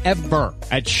fun ever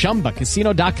at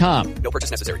ChumbaCasino.com. No purchase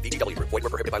necessary. VGW. Void where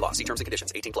prohibited by law. See terms and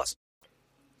conditions. 18+.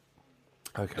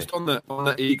 Okay. Just on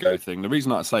the ego thing, the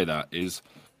reason I say that is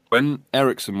when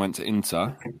Eriksen went to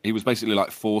Inter, he was basically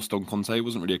like forced on Conte. It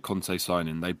wasn't really a Conte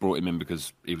signing. They brought him in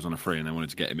because he was on a free and they wanted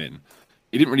to get him in.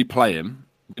 He didn't really play him.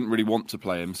 Didn't really want to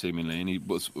play him, seemingly, and he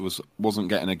wasn't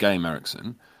getting a game,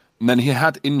 Eriksen. And then he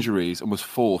had injuries and was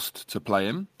forced to play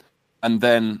him. And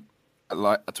then,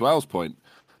 like to Al's point,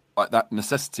 like that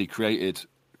necessity created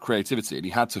creativity, and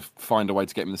he had to find a way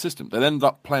to get him in the system. They ended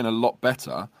up playing a lot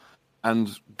better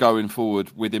and going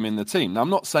forward with him in the team. Now, I'm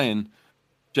not saying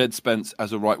Jed Spence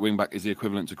as a right wing-back is the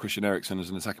equivalent to Christian Eriksen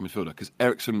as an attacking midfielder, because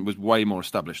Eriksen was way more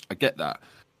established. I get that.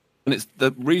 And it's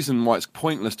the reason why it's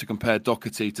pointless to compare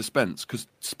Doherty to Spence, because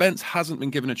Spence hasn't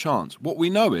been given a chance. What we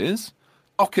know is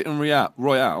Doherty and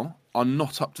Royale are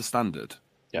not up to standard.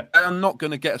 Yeah. They are not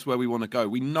going to get us where we want to go.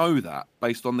 We know that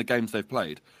based on the games they've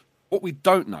played. What we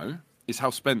don't know is how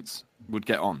Spence would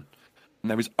get on. And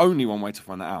there is only one way to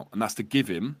find that out, and that's to give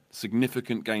him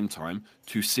significant game time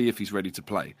to see if he's ready to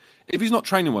play. If he's not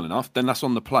training well enough, then that's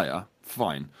on the player,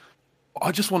 fine. But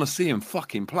I just want to see him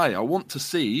fucking play. I want to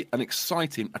see an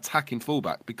exciting attacking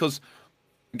fullback, because,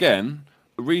 again,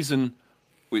 the reason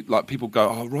people go,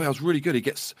 oh, Royale's really good, he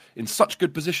gets in such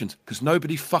good positions, because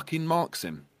nobody fucking marks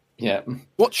him. Yeah.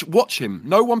 Watch him.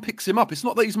 No one picks him up. It's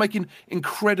not that he's making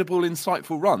incredible,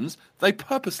 insightful runs. They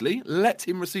purposely let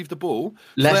him receive the ball.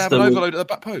 So they have an overload at the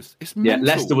back post. It's mental.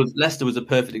 Leicester was a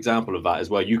perfect example of that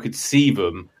as well. You could see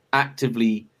them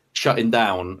actively shutting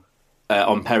down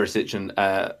on Perisic and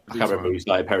I can't remember who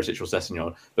started, Perisic or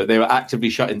Sessegnon, but they were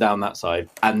actively shutting down that side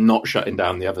and not shutting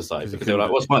down the other side, because they were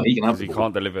like, "What's fine? He can have the ball." He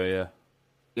can't deliver. Yeah.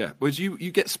 Yeah, whereas you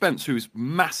get Spence, who's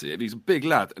massive, he's a big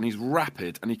lad, and he's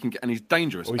rapid, and he's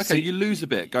dangerous. You lose a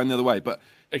bit going the other way, but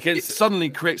it suddenly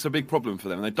creates a big problem for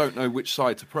them, and they don't know which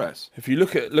side to press. If you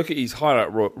look at his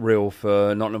highlight reel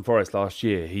for Nottingham Forest last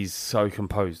year, he's so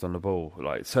composed on the ball.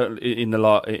 Like certainly in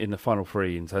the final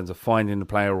 3, in terms of finding the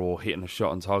player or hitting a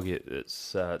shot on target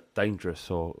that's dangerous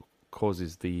or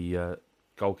causes the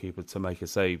goalkeeper to make a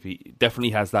save, he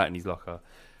definitely has that in his locker.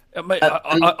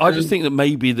 I just think that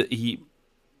maybe that he.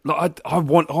 Like I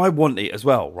want it as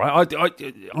well, right?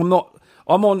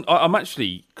 I'm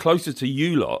actually closer to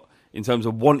you lot in terms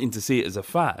of wanting to see it as a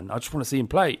fan. I just want to see him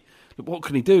play. Look, what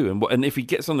can he do? And if he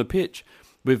gets on the pitch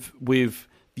with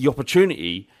the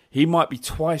opportunity, he might be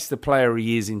twice the player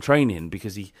he is in training,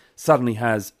 because he suddenly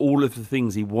has all of the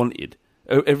things he wanted,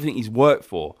 everything he's worked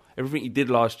for, everything he did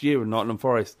last year in Nottingham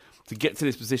Forest to get to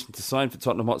this position, to sign for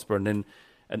Tottenham Hotspur, and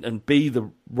and be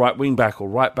the right wing back or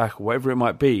right back or whatever it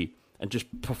might be, and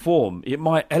just perform, it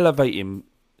might elevate him.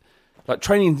 Like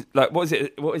training, like what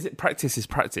is it? Practice is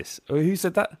practice. Who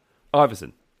said that?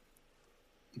 Iverson.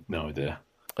 No idea.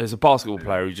 There's a basketball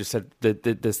player who just said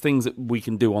that there's things that we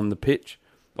can do on the pitch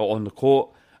or on the court,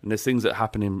 and there's things that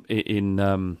happen in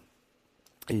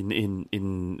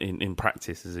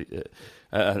practice,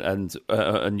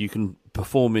 and you can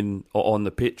perform on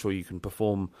the pitch or you can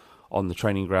perform on the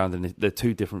training ground, and they're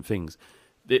two different things.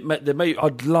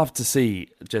 I'd love to see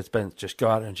Jed Spence just go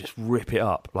out there and just rip it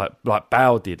up like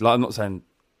Bow did. Like, I'm not saying,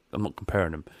 I'm not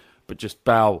comparing him, but just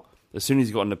Bow, as soon as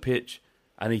he got on the pitch,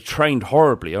 and he trained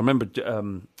horribly. I remember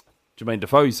Jermaine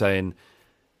Defoe saying,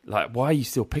 like, why are you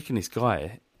still picking this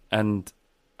guy? And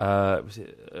Harry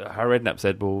Redknapp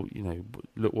said, well,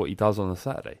 look what he does on a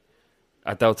Saturday.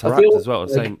 Adel Taarabt as well,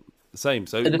 same.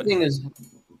 So the thing is,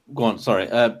 go on. Sorry,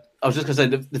 I was just going to say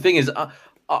the thing is, I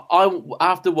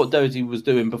after what Doherty was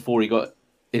doing before he got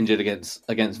injured against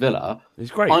Villa,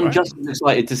 it's great. I'm right? just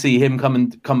excited to see him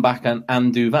come back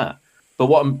and do that. But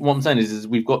what I'm saying is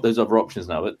we've got those other options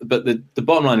now. But the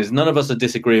bottom line is none of us are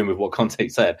disagreeing with what Conte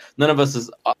said. None of us is,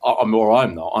 I'm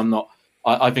not.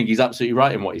 I think he's absolutely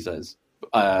right in what he says.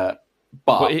 But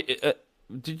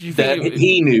did you think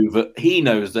he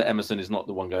knows that Emerson is not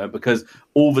the one going, because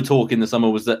all the talk in the summer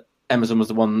was that Emerson was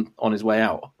the one on his way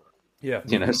out. Yeah,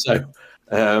 so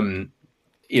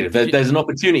there's an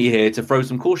opportunity here to throw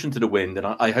some caution to the wind, and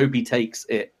I hope he takes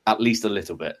it at least a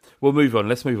little bit. We'll move on.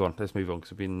 Let's move on because we've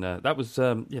been that was it's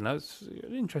an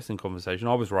interesting conversation.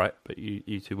 I was right, but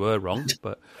you two were wrong.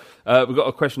 But we've got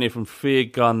a question here from Fear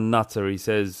Gun Nutter. He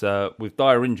says, with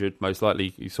Dyer injured, most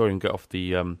likely you saw him get off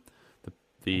the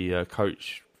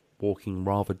coach walking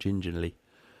rather gingerly.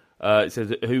 It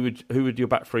says, who would your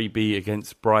back three be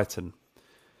against Brighton?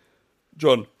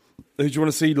 John, who do you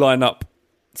want to see line up?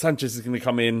 Sanchez is going to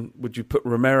come in. Would you put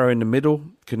Romero in the middle?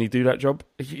 Can he do that job?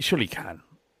 He surely can.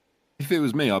 If it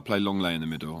was me, I'd play Longley in the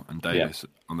middle and Davis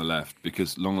on the left,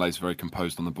 because Longley's very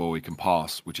composed on the ball. He can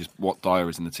pass, which is what Dyer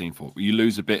is in the team for. You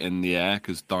lose a bit in the air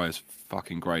because Dyer's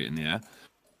fucking great in the air.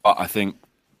 But I think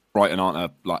Brighton aren't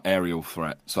a aerial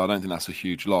threat, so I don't think that's a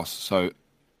huge loss. So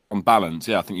on balance,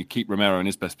 I think you keep Romero in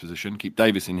his best position, keep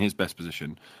Davis in his best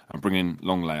position, and bring in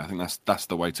Longley. I think that's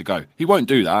the way to go. He won't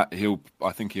do that.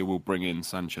 I think he will bring in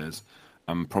Sanchez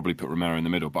and probably put Romero in the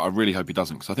middle. But I really hope he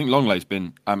doesn't, because I think Longley's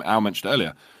been, Al mentioned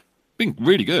earlier, been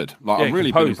really good. I've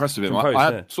really been impressed with him.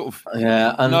 I had sort of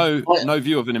no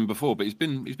view of him before, but he's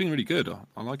been really good.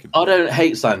 I like him. I don't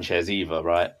hate Sanchez either,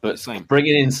 right? But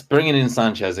bringing in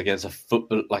Sanchez against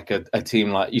a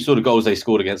team like, you saw the goals they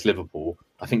scored against Liverpool.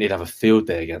 I think they'd have a field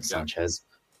day against Sanchez.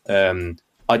 I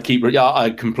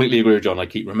completely agree with John. I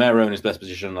keep Romero in his best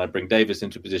position, and I bring Davis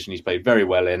into a position he's played very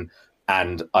well in,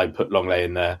 and I put Longley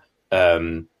in there.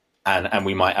 And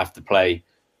we might have to play,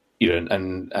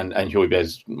 and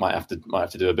Højbjerg might have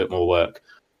to do a bit more work.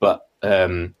 But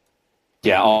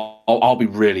I'll be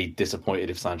really disappointed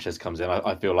if Sanchez comes in.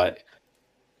 I feel like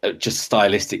just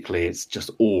stylistically, it's just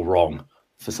all wrong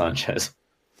for Sanchez.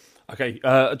 Okay,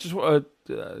 I just want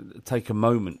to take a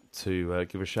moment to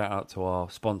give a shout out to our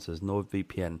sponsors,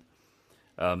 NordVPN.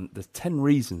 There's 10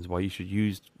 reasons why you should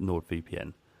use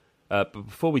NordVPN. But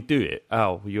before we do it,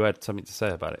 Al, you had something to say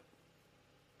about it.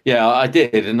 Yeah, I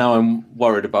did, and now I'm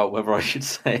worried about whether I should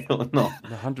say it or not.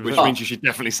 100%. Which means you should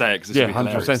definitely say it, because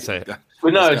 100% say it.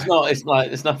 But no, it's not.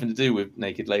 It's nothing to do with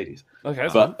naked ladies. Okay,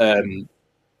 but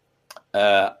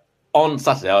on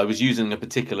Saturday I was using a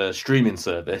particular streaming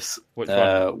service,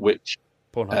 which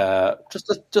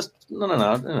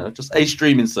just a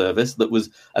streaming service that was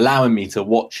allowing me to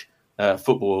watch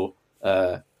football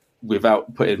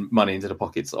without putting money into the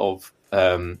pockets of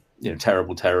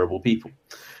terrible people.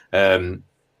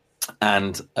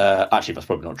 And actually, that's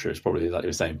probably not true. It's probably like you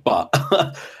were saying, but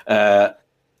it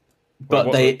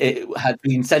had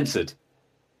been censored,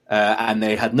 and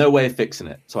they had no way of fixing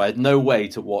it. So I had no way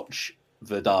to watch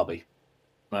the derby.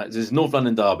 Right, this is North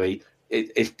London derby.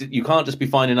 You can't just be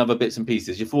finding other bits and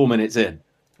pieces. You're 4 minutes in,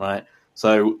 right?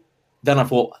 So then I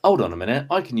thought, hold on a minute,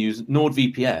 I can use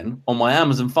NordVPN on my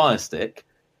Amazon Fire Stick,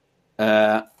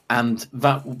 and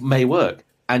that may work.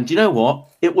 And do you know what?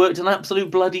 It worked an absolute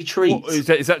bloody treat. Is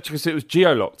that because it was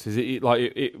geolocked? Is it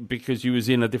like because you was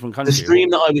in a different country? The stream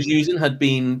that I was using had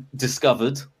been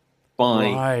discovered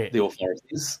by the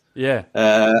authorities. Yeah.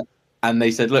 And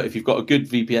they said, look, if you've got a good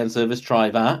VPN service, try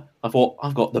that. I thought,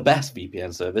 I've got the best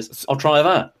VPN service. I'll try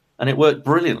that. And it worked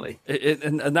brilliantly.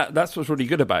 And that's what's really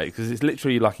good about it, because it's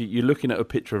literally like you're looking at a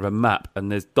picture of a map and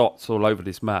there's dots all over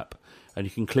this map and you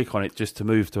can click on it just to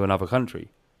move to another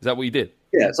country. Is that what you did?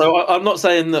 Yeah, so I'm not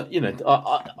saying that,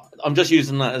 I'm just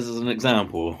using that as an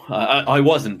example. I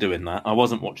wasn't doing that. I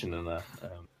wasn't watching an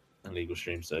illegal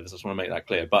stream service. I just want to make that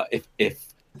clear. But if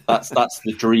that's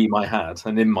the dream I had,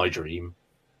 and in my dream,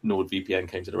 NordVPN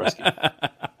came to the rescue.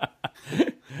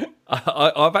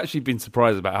 I've actually been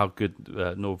surprised about how good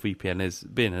NordVPN has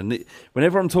been. And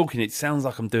whenever I'm talking, it sounds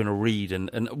like I'm doing a read.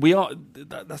 And we are,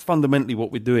 that's fundamentally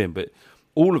what we're doing. But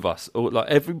all of us, or like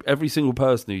every single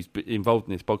person who's involved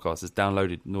in this podcast has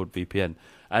downloaded NordVPN.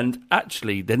 And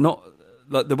actually, they're not,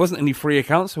 like, there wasn't any free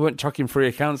accounts. We weren't chucking free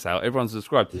accounts out. Everyone's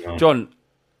subscribed. No. John,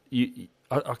 I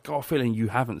got a feeling you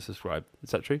haven't subscribed.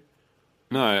 Is that true?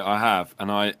 No, I have. And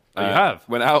you have?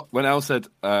 When Al said...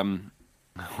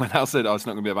 when Al said, it's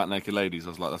not going to be about naked ladies, I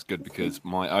was like, that's good, because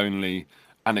my only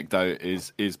anecdote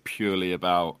is purely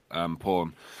about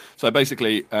porn. So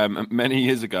basically, many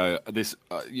years ago,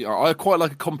 I quite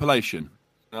like a compilation.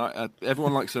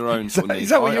 Everyone likes their own. Is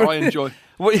that what I enjoy?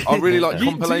 I really like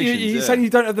compilations. You're saying you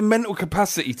don't have the mental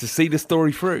capacity to see the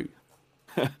story through?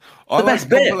 I like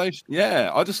compilation.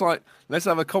 Yeah, I just like, let's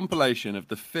have a compilation of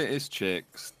the fittest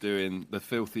chicks doing the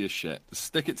filthiest shit.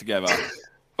 Stick it together.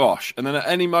 Gosh, and then at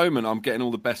any moment I'm getting all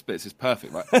the best bits. It's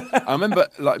perfect, right? I remember,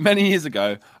 like, many years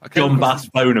ago, John Bass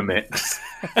boner mix.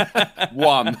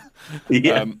 One.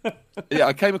 Yeah.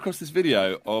 I came across this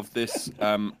video of this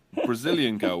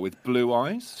Brazilian girl with blue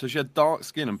eyes. So she had dark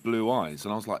skin and blue eyes,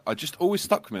 and I was like, I just always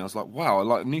stuck with me. I was like,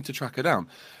 wow, I need to track her down.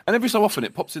 And every so often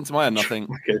it pops into my head, and I think,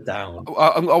 track her down.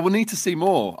 I will need to see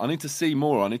more. I need to see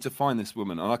more. I need to find this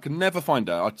woman, and I can never find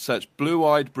her. I'd search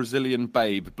blue-eyed Brazilian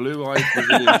babe, blue-eyed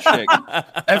Brazilian chick,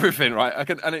 everything, right?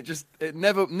 And it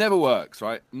never works,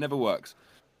 right? Never works.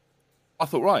 I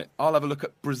thought, right, I'll have a look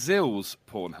at Brazil's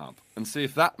Pornhub and see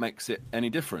if that makes it any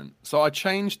different. So I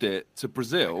changed it to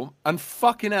Brazil, and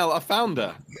fucking hell, I found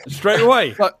her straight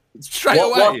away. Straight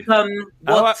away.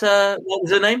 What was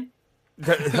her name?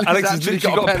 Alex has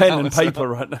literally got a pen and paper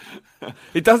right now.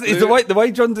 It does. It's the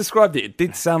way John described it. It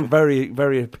did sound very,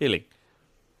 very appealing.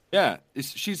 Yeah,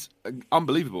 she's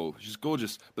unbelievable. She's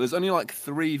gorgeous, but there's only like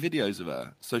 3 videos of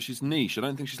her, so she's niche. I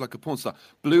don't think she's like a porn star.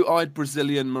 Blue-eyed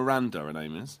Brazilian Miranda, her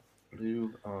name is.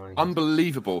 Blue-eyed.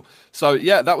 Unbelievable. So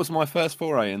yeah, that was my first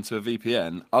foray into a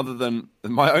VPN. Other than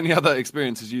my only other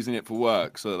experience is using it for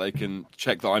work, so that they can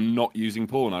check that I'm not using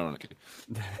porn. Ironically.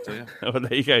 So yeah. Well,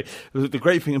 there you go. The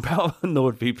great thing about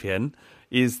NordVPN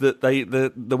is that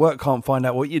the work can't find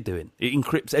out what you're doing. It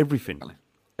encrypts everything.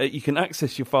 You can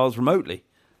access your files remotely.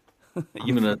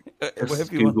 I'm going to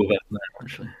Google that now,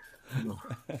 actually.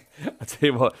 I tell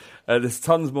you what, there's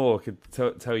tons more I could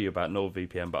tell you about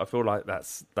NordVPN, but I feel like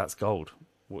that's gold.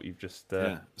 What you've just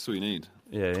that's all you need.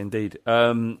 Yeah, indeed.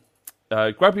 Grab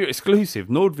your exclusive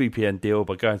NordVPN deal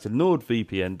by going to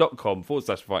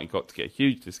nordvpn.com/fightingcock to get a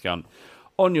huge discount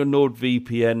on your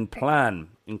NordVPN plan,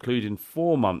 including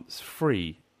 4 months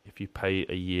free if you pay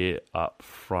a year up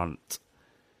front.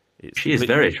 She is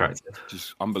very attractive.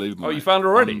 Just unbelievable. Oh, you found her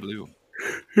already? Unbelievable.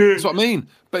 That's what I mean.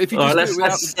 But if you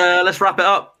just let's wrap it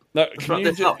up. No,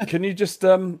 can you just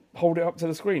hold it up to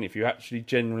the screen if you actually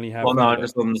genuinely have? Well, no,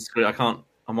 just on the screen. I can't.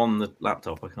 I'm on the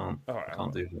laptop. I can't. I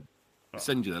can't do that. I'll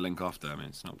send you the link after. I mean,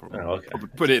 it's not a problem. Oh, okay. I'll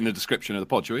put it in the description of the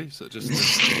pod, shall we? So just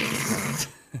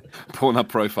Pornhub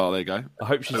profile. There you go. I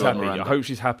hope she's happy. Miranda. I hope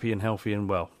she's happy and healthy and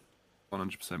well.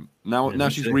 100%. Now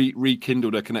she's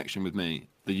rekindled her connection with me.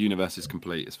 The universe is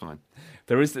complete. It's fine.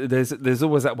 There's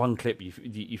always that one clip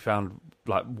you found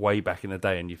like way back in the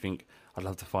day, and you think, I'd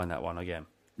love to find that one again.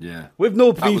 Yeah. With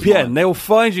NordVPN, they'll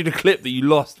find you the clip that you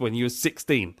lost when you were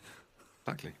 16.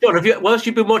 Exactly. John, whilst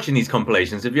you've been watching these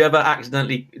compilations, have you ever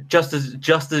accidentally just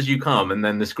as you come, and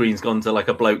then the screen's gone to like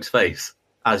a bloke's face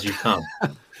as you come?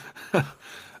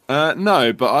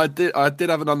 No, but I did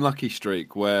have an unlucky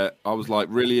streak where I was like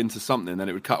really into something, and then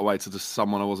it would cut away to just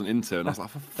someone I wasn't into, and I was like,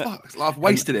 for fuck, I've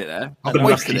wasted it there. I've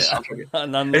wasted it.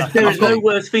 There's no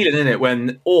worse feeling in it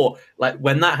when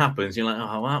that happens. You're like,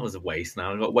 oh, well, that was a waste.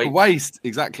 Now I've got waste,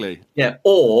 exactly. Yeah,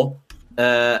 or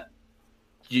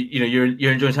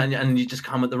you're enjoying something and you just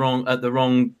come at the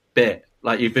wrong bit.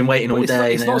 Like you've been waiting all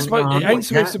day. It's not supposed. It ain't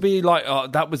supposed to be like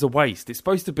that was a waste. It's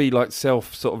supposed to be like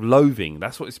self-loathing.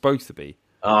 That's what it's supposed to be.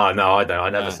 Oh no, I don't. I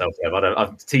never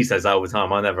self-loathe. T says that all the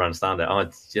time. I never understand it.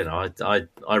 I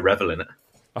revel in it.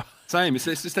 Same. It's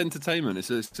just entertainment.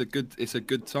 It's a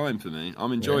good time for me.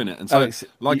 I'm enjoying it. And so, I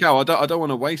don't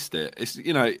want to waste it. It's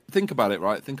think about it,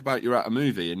 right? Think about you're at a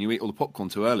movie and you eat all the popcorn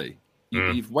too early.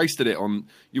 You've wasted it on.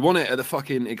 You want it at the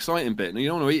fucking exciting bit. And you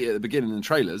don't want to eat it at the beginning in the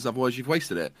trailers. Otherwise, you've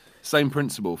wasted it. Same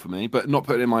principle for me, but not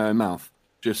put it in my own mouth.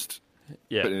 Just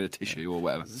put it in a tissue or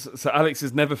whatever. So Alex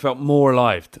has never felt more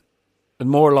alive and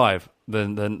more alive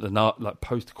than like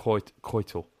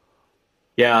post-coital.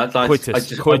 Yeah, I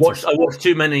Coitus. watch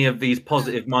too many of these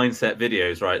positive mindset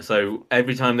videos, right? So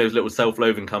every time those little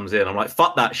self-loathing comes in, I'm like,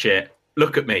 fuck that shit.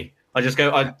 Look at me.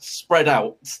 I spread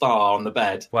out star on the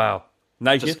bed. Wow.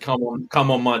 Naked? Just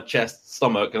come on my chest,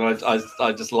 stomach, and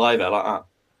I just lie there like that.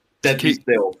 Deadly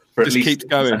still. For just keeps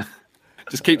going.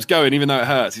 Just keeps going, even though it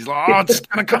hurts. He's like, I'm just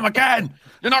going to come again.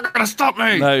 You're not going to stop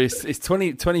me. No, it's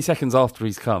 20 seconds after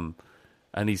he's come,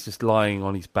 and he's just lying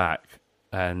on his back,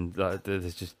 and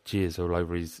there's just jizz all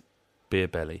over his beer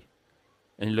belly.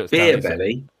 And he looks beer down,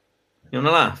 belly? You want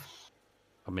to laugh?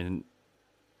 I mean...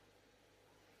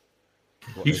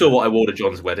 You saw what I wore to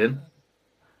John's wedding.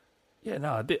 Yeah,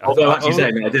 no, I did. Although actually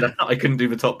saying I couldn't do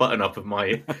the top button up of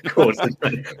my course.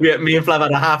 Me and Flav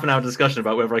had a half-an-hour discussion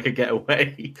about whether I could get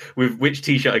away with which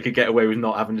T-shirt I could get away with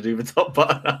not having to do the top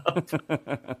button up.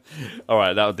 All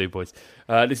right, that'll do, boys.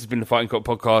 This has been the Fighting Cock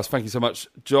podcast. Thank you so much,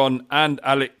 John and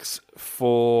Alex,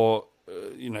 for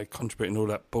contributing all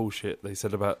that bullshit they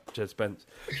said about Jed Spence.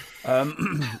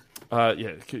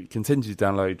 Continue to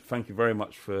download. Thank you very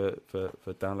much for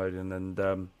downloading,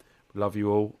 and love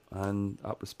you all, and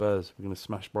up the Spurs. We're going to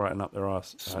smash Brighton up their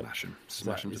arse. Smash them.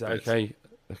 Is that okay?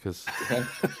 Because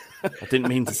I didn't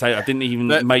mean to say. I didn't even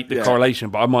make the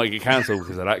correlation, but I might get cancelled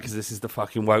because of that. Because this is the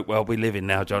fucking woke world we live in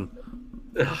now, John.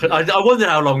 I wondered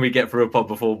how long we get through a pod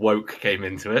before woke came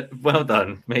into it. Well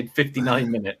done. Made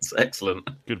 59 minutes. Excellent.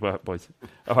 Good work, boys.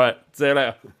 All right. See you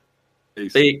later.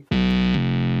 Peace. See you.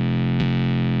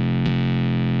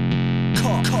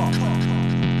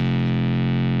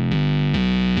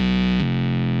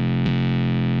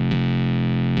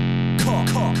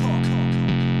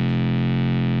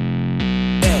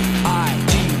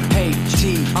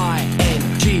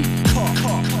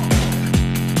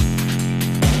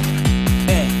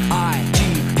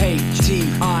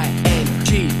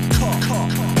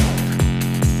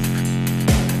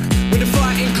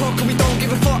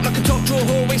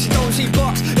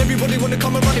 Everybody wanna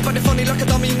come and run it, but they're funny like a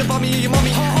dummy in the bummy of your mummy.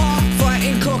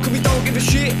 Fighting cock and we don't give a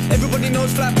shit. Everybody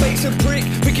knows flat bait's a prick.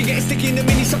 We can get sticky in the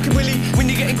mini, sucking willy. When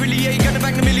you're getting grilly, yeah, you're gonna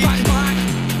bang the millie. Bang, bang.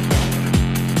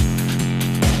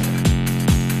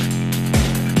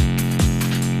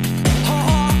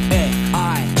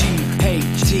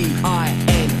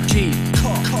 F-I-G-H-T-I-N-G.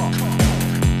 Cock.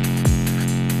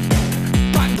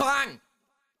 Bang, bang.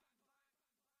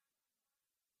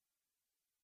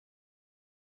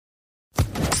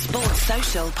 Sports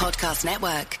Social Podcast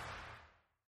Network.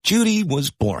 Judy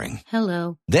was boring.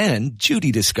 Hello. Then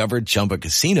Judy discovered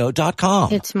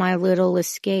ChumbaCasino.com. It's my little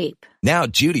escape. Now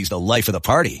Judy's the life of the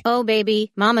party. Oh,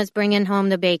 baby, mama's bringing home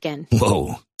the bacon.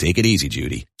 Whoa, take it easy,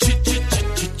 Judy.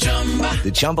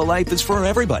 The Chumba life is for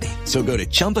everybody. So go to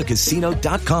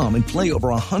ChumbaCasino.com and play over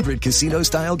 100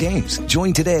 casino-style games.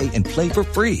 Join today and play for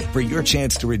free for your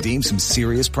chance to redeem some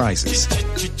serious prizes.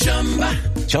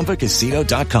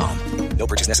 ChumbaCasino.com. No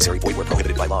purchase necessary. Void where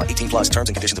prohibited by law. 18+ terms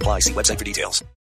and conditions apply. See website for details.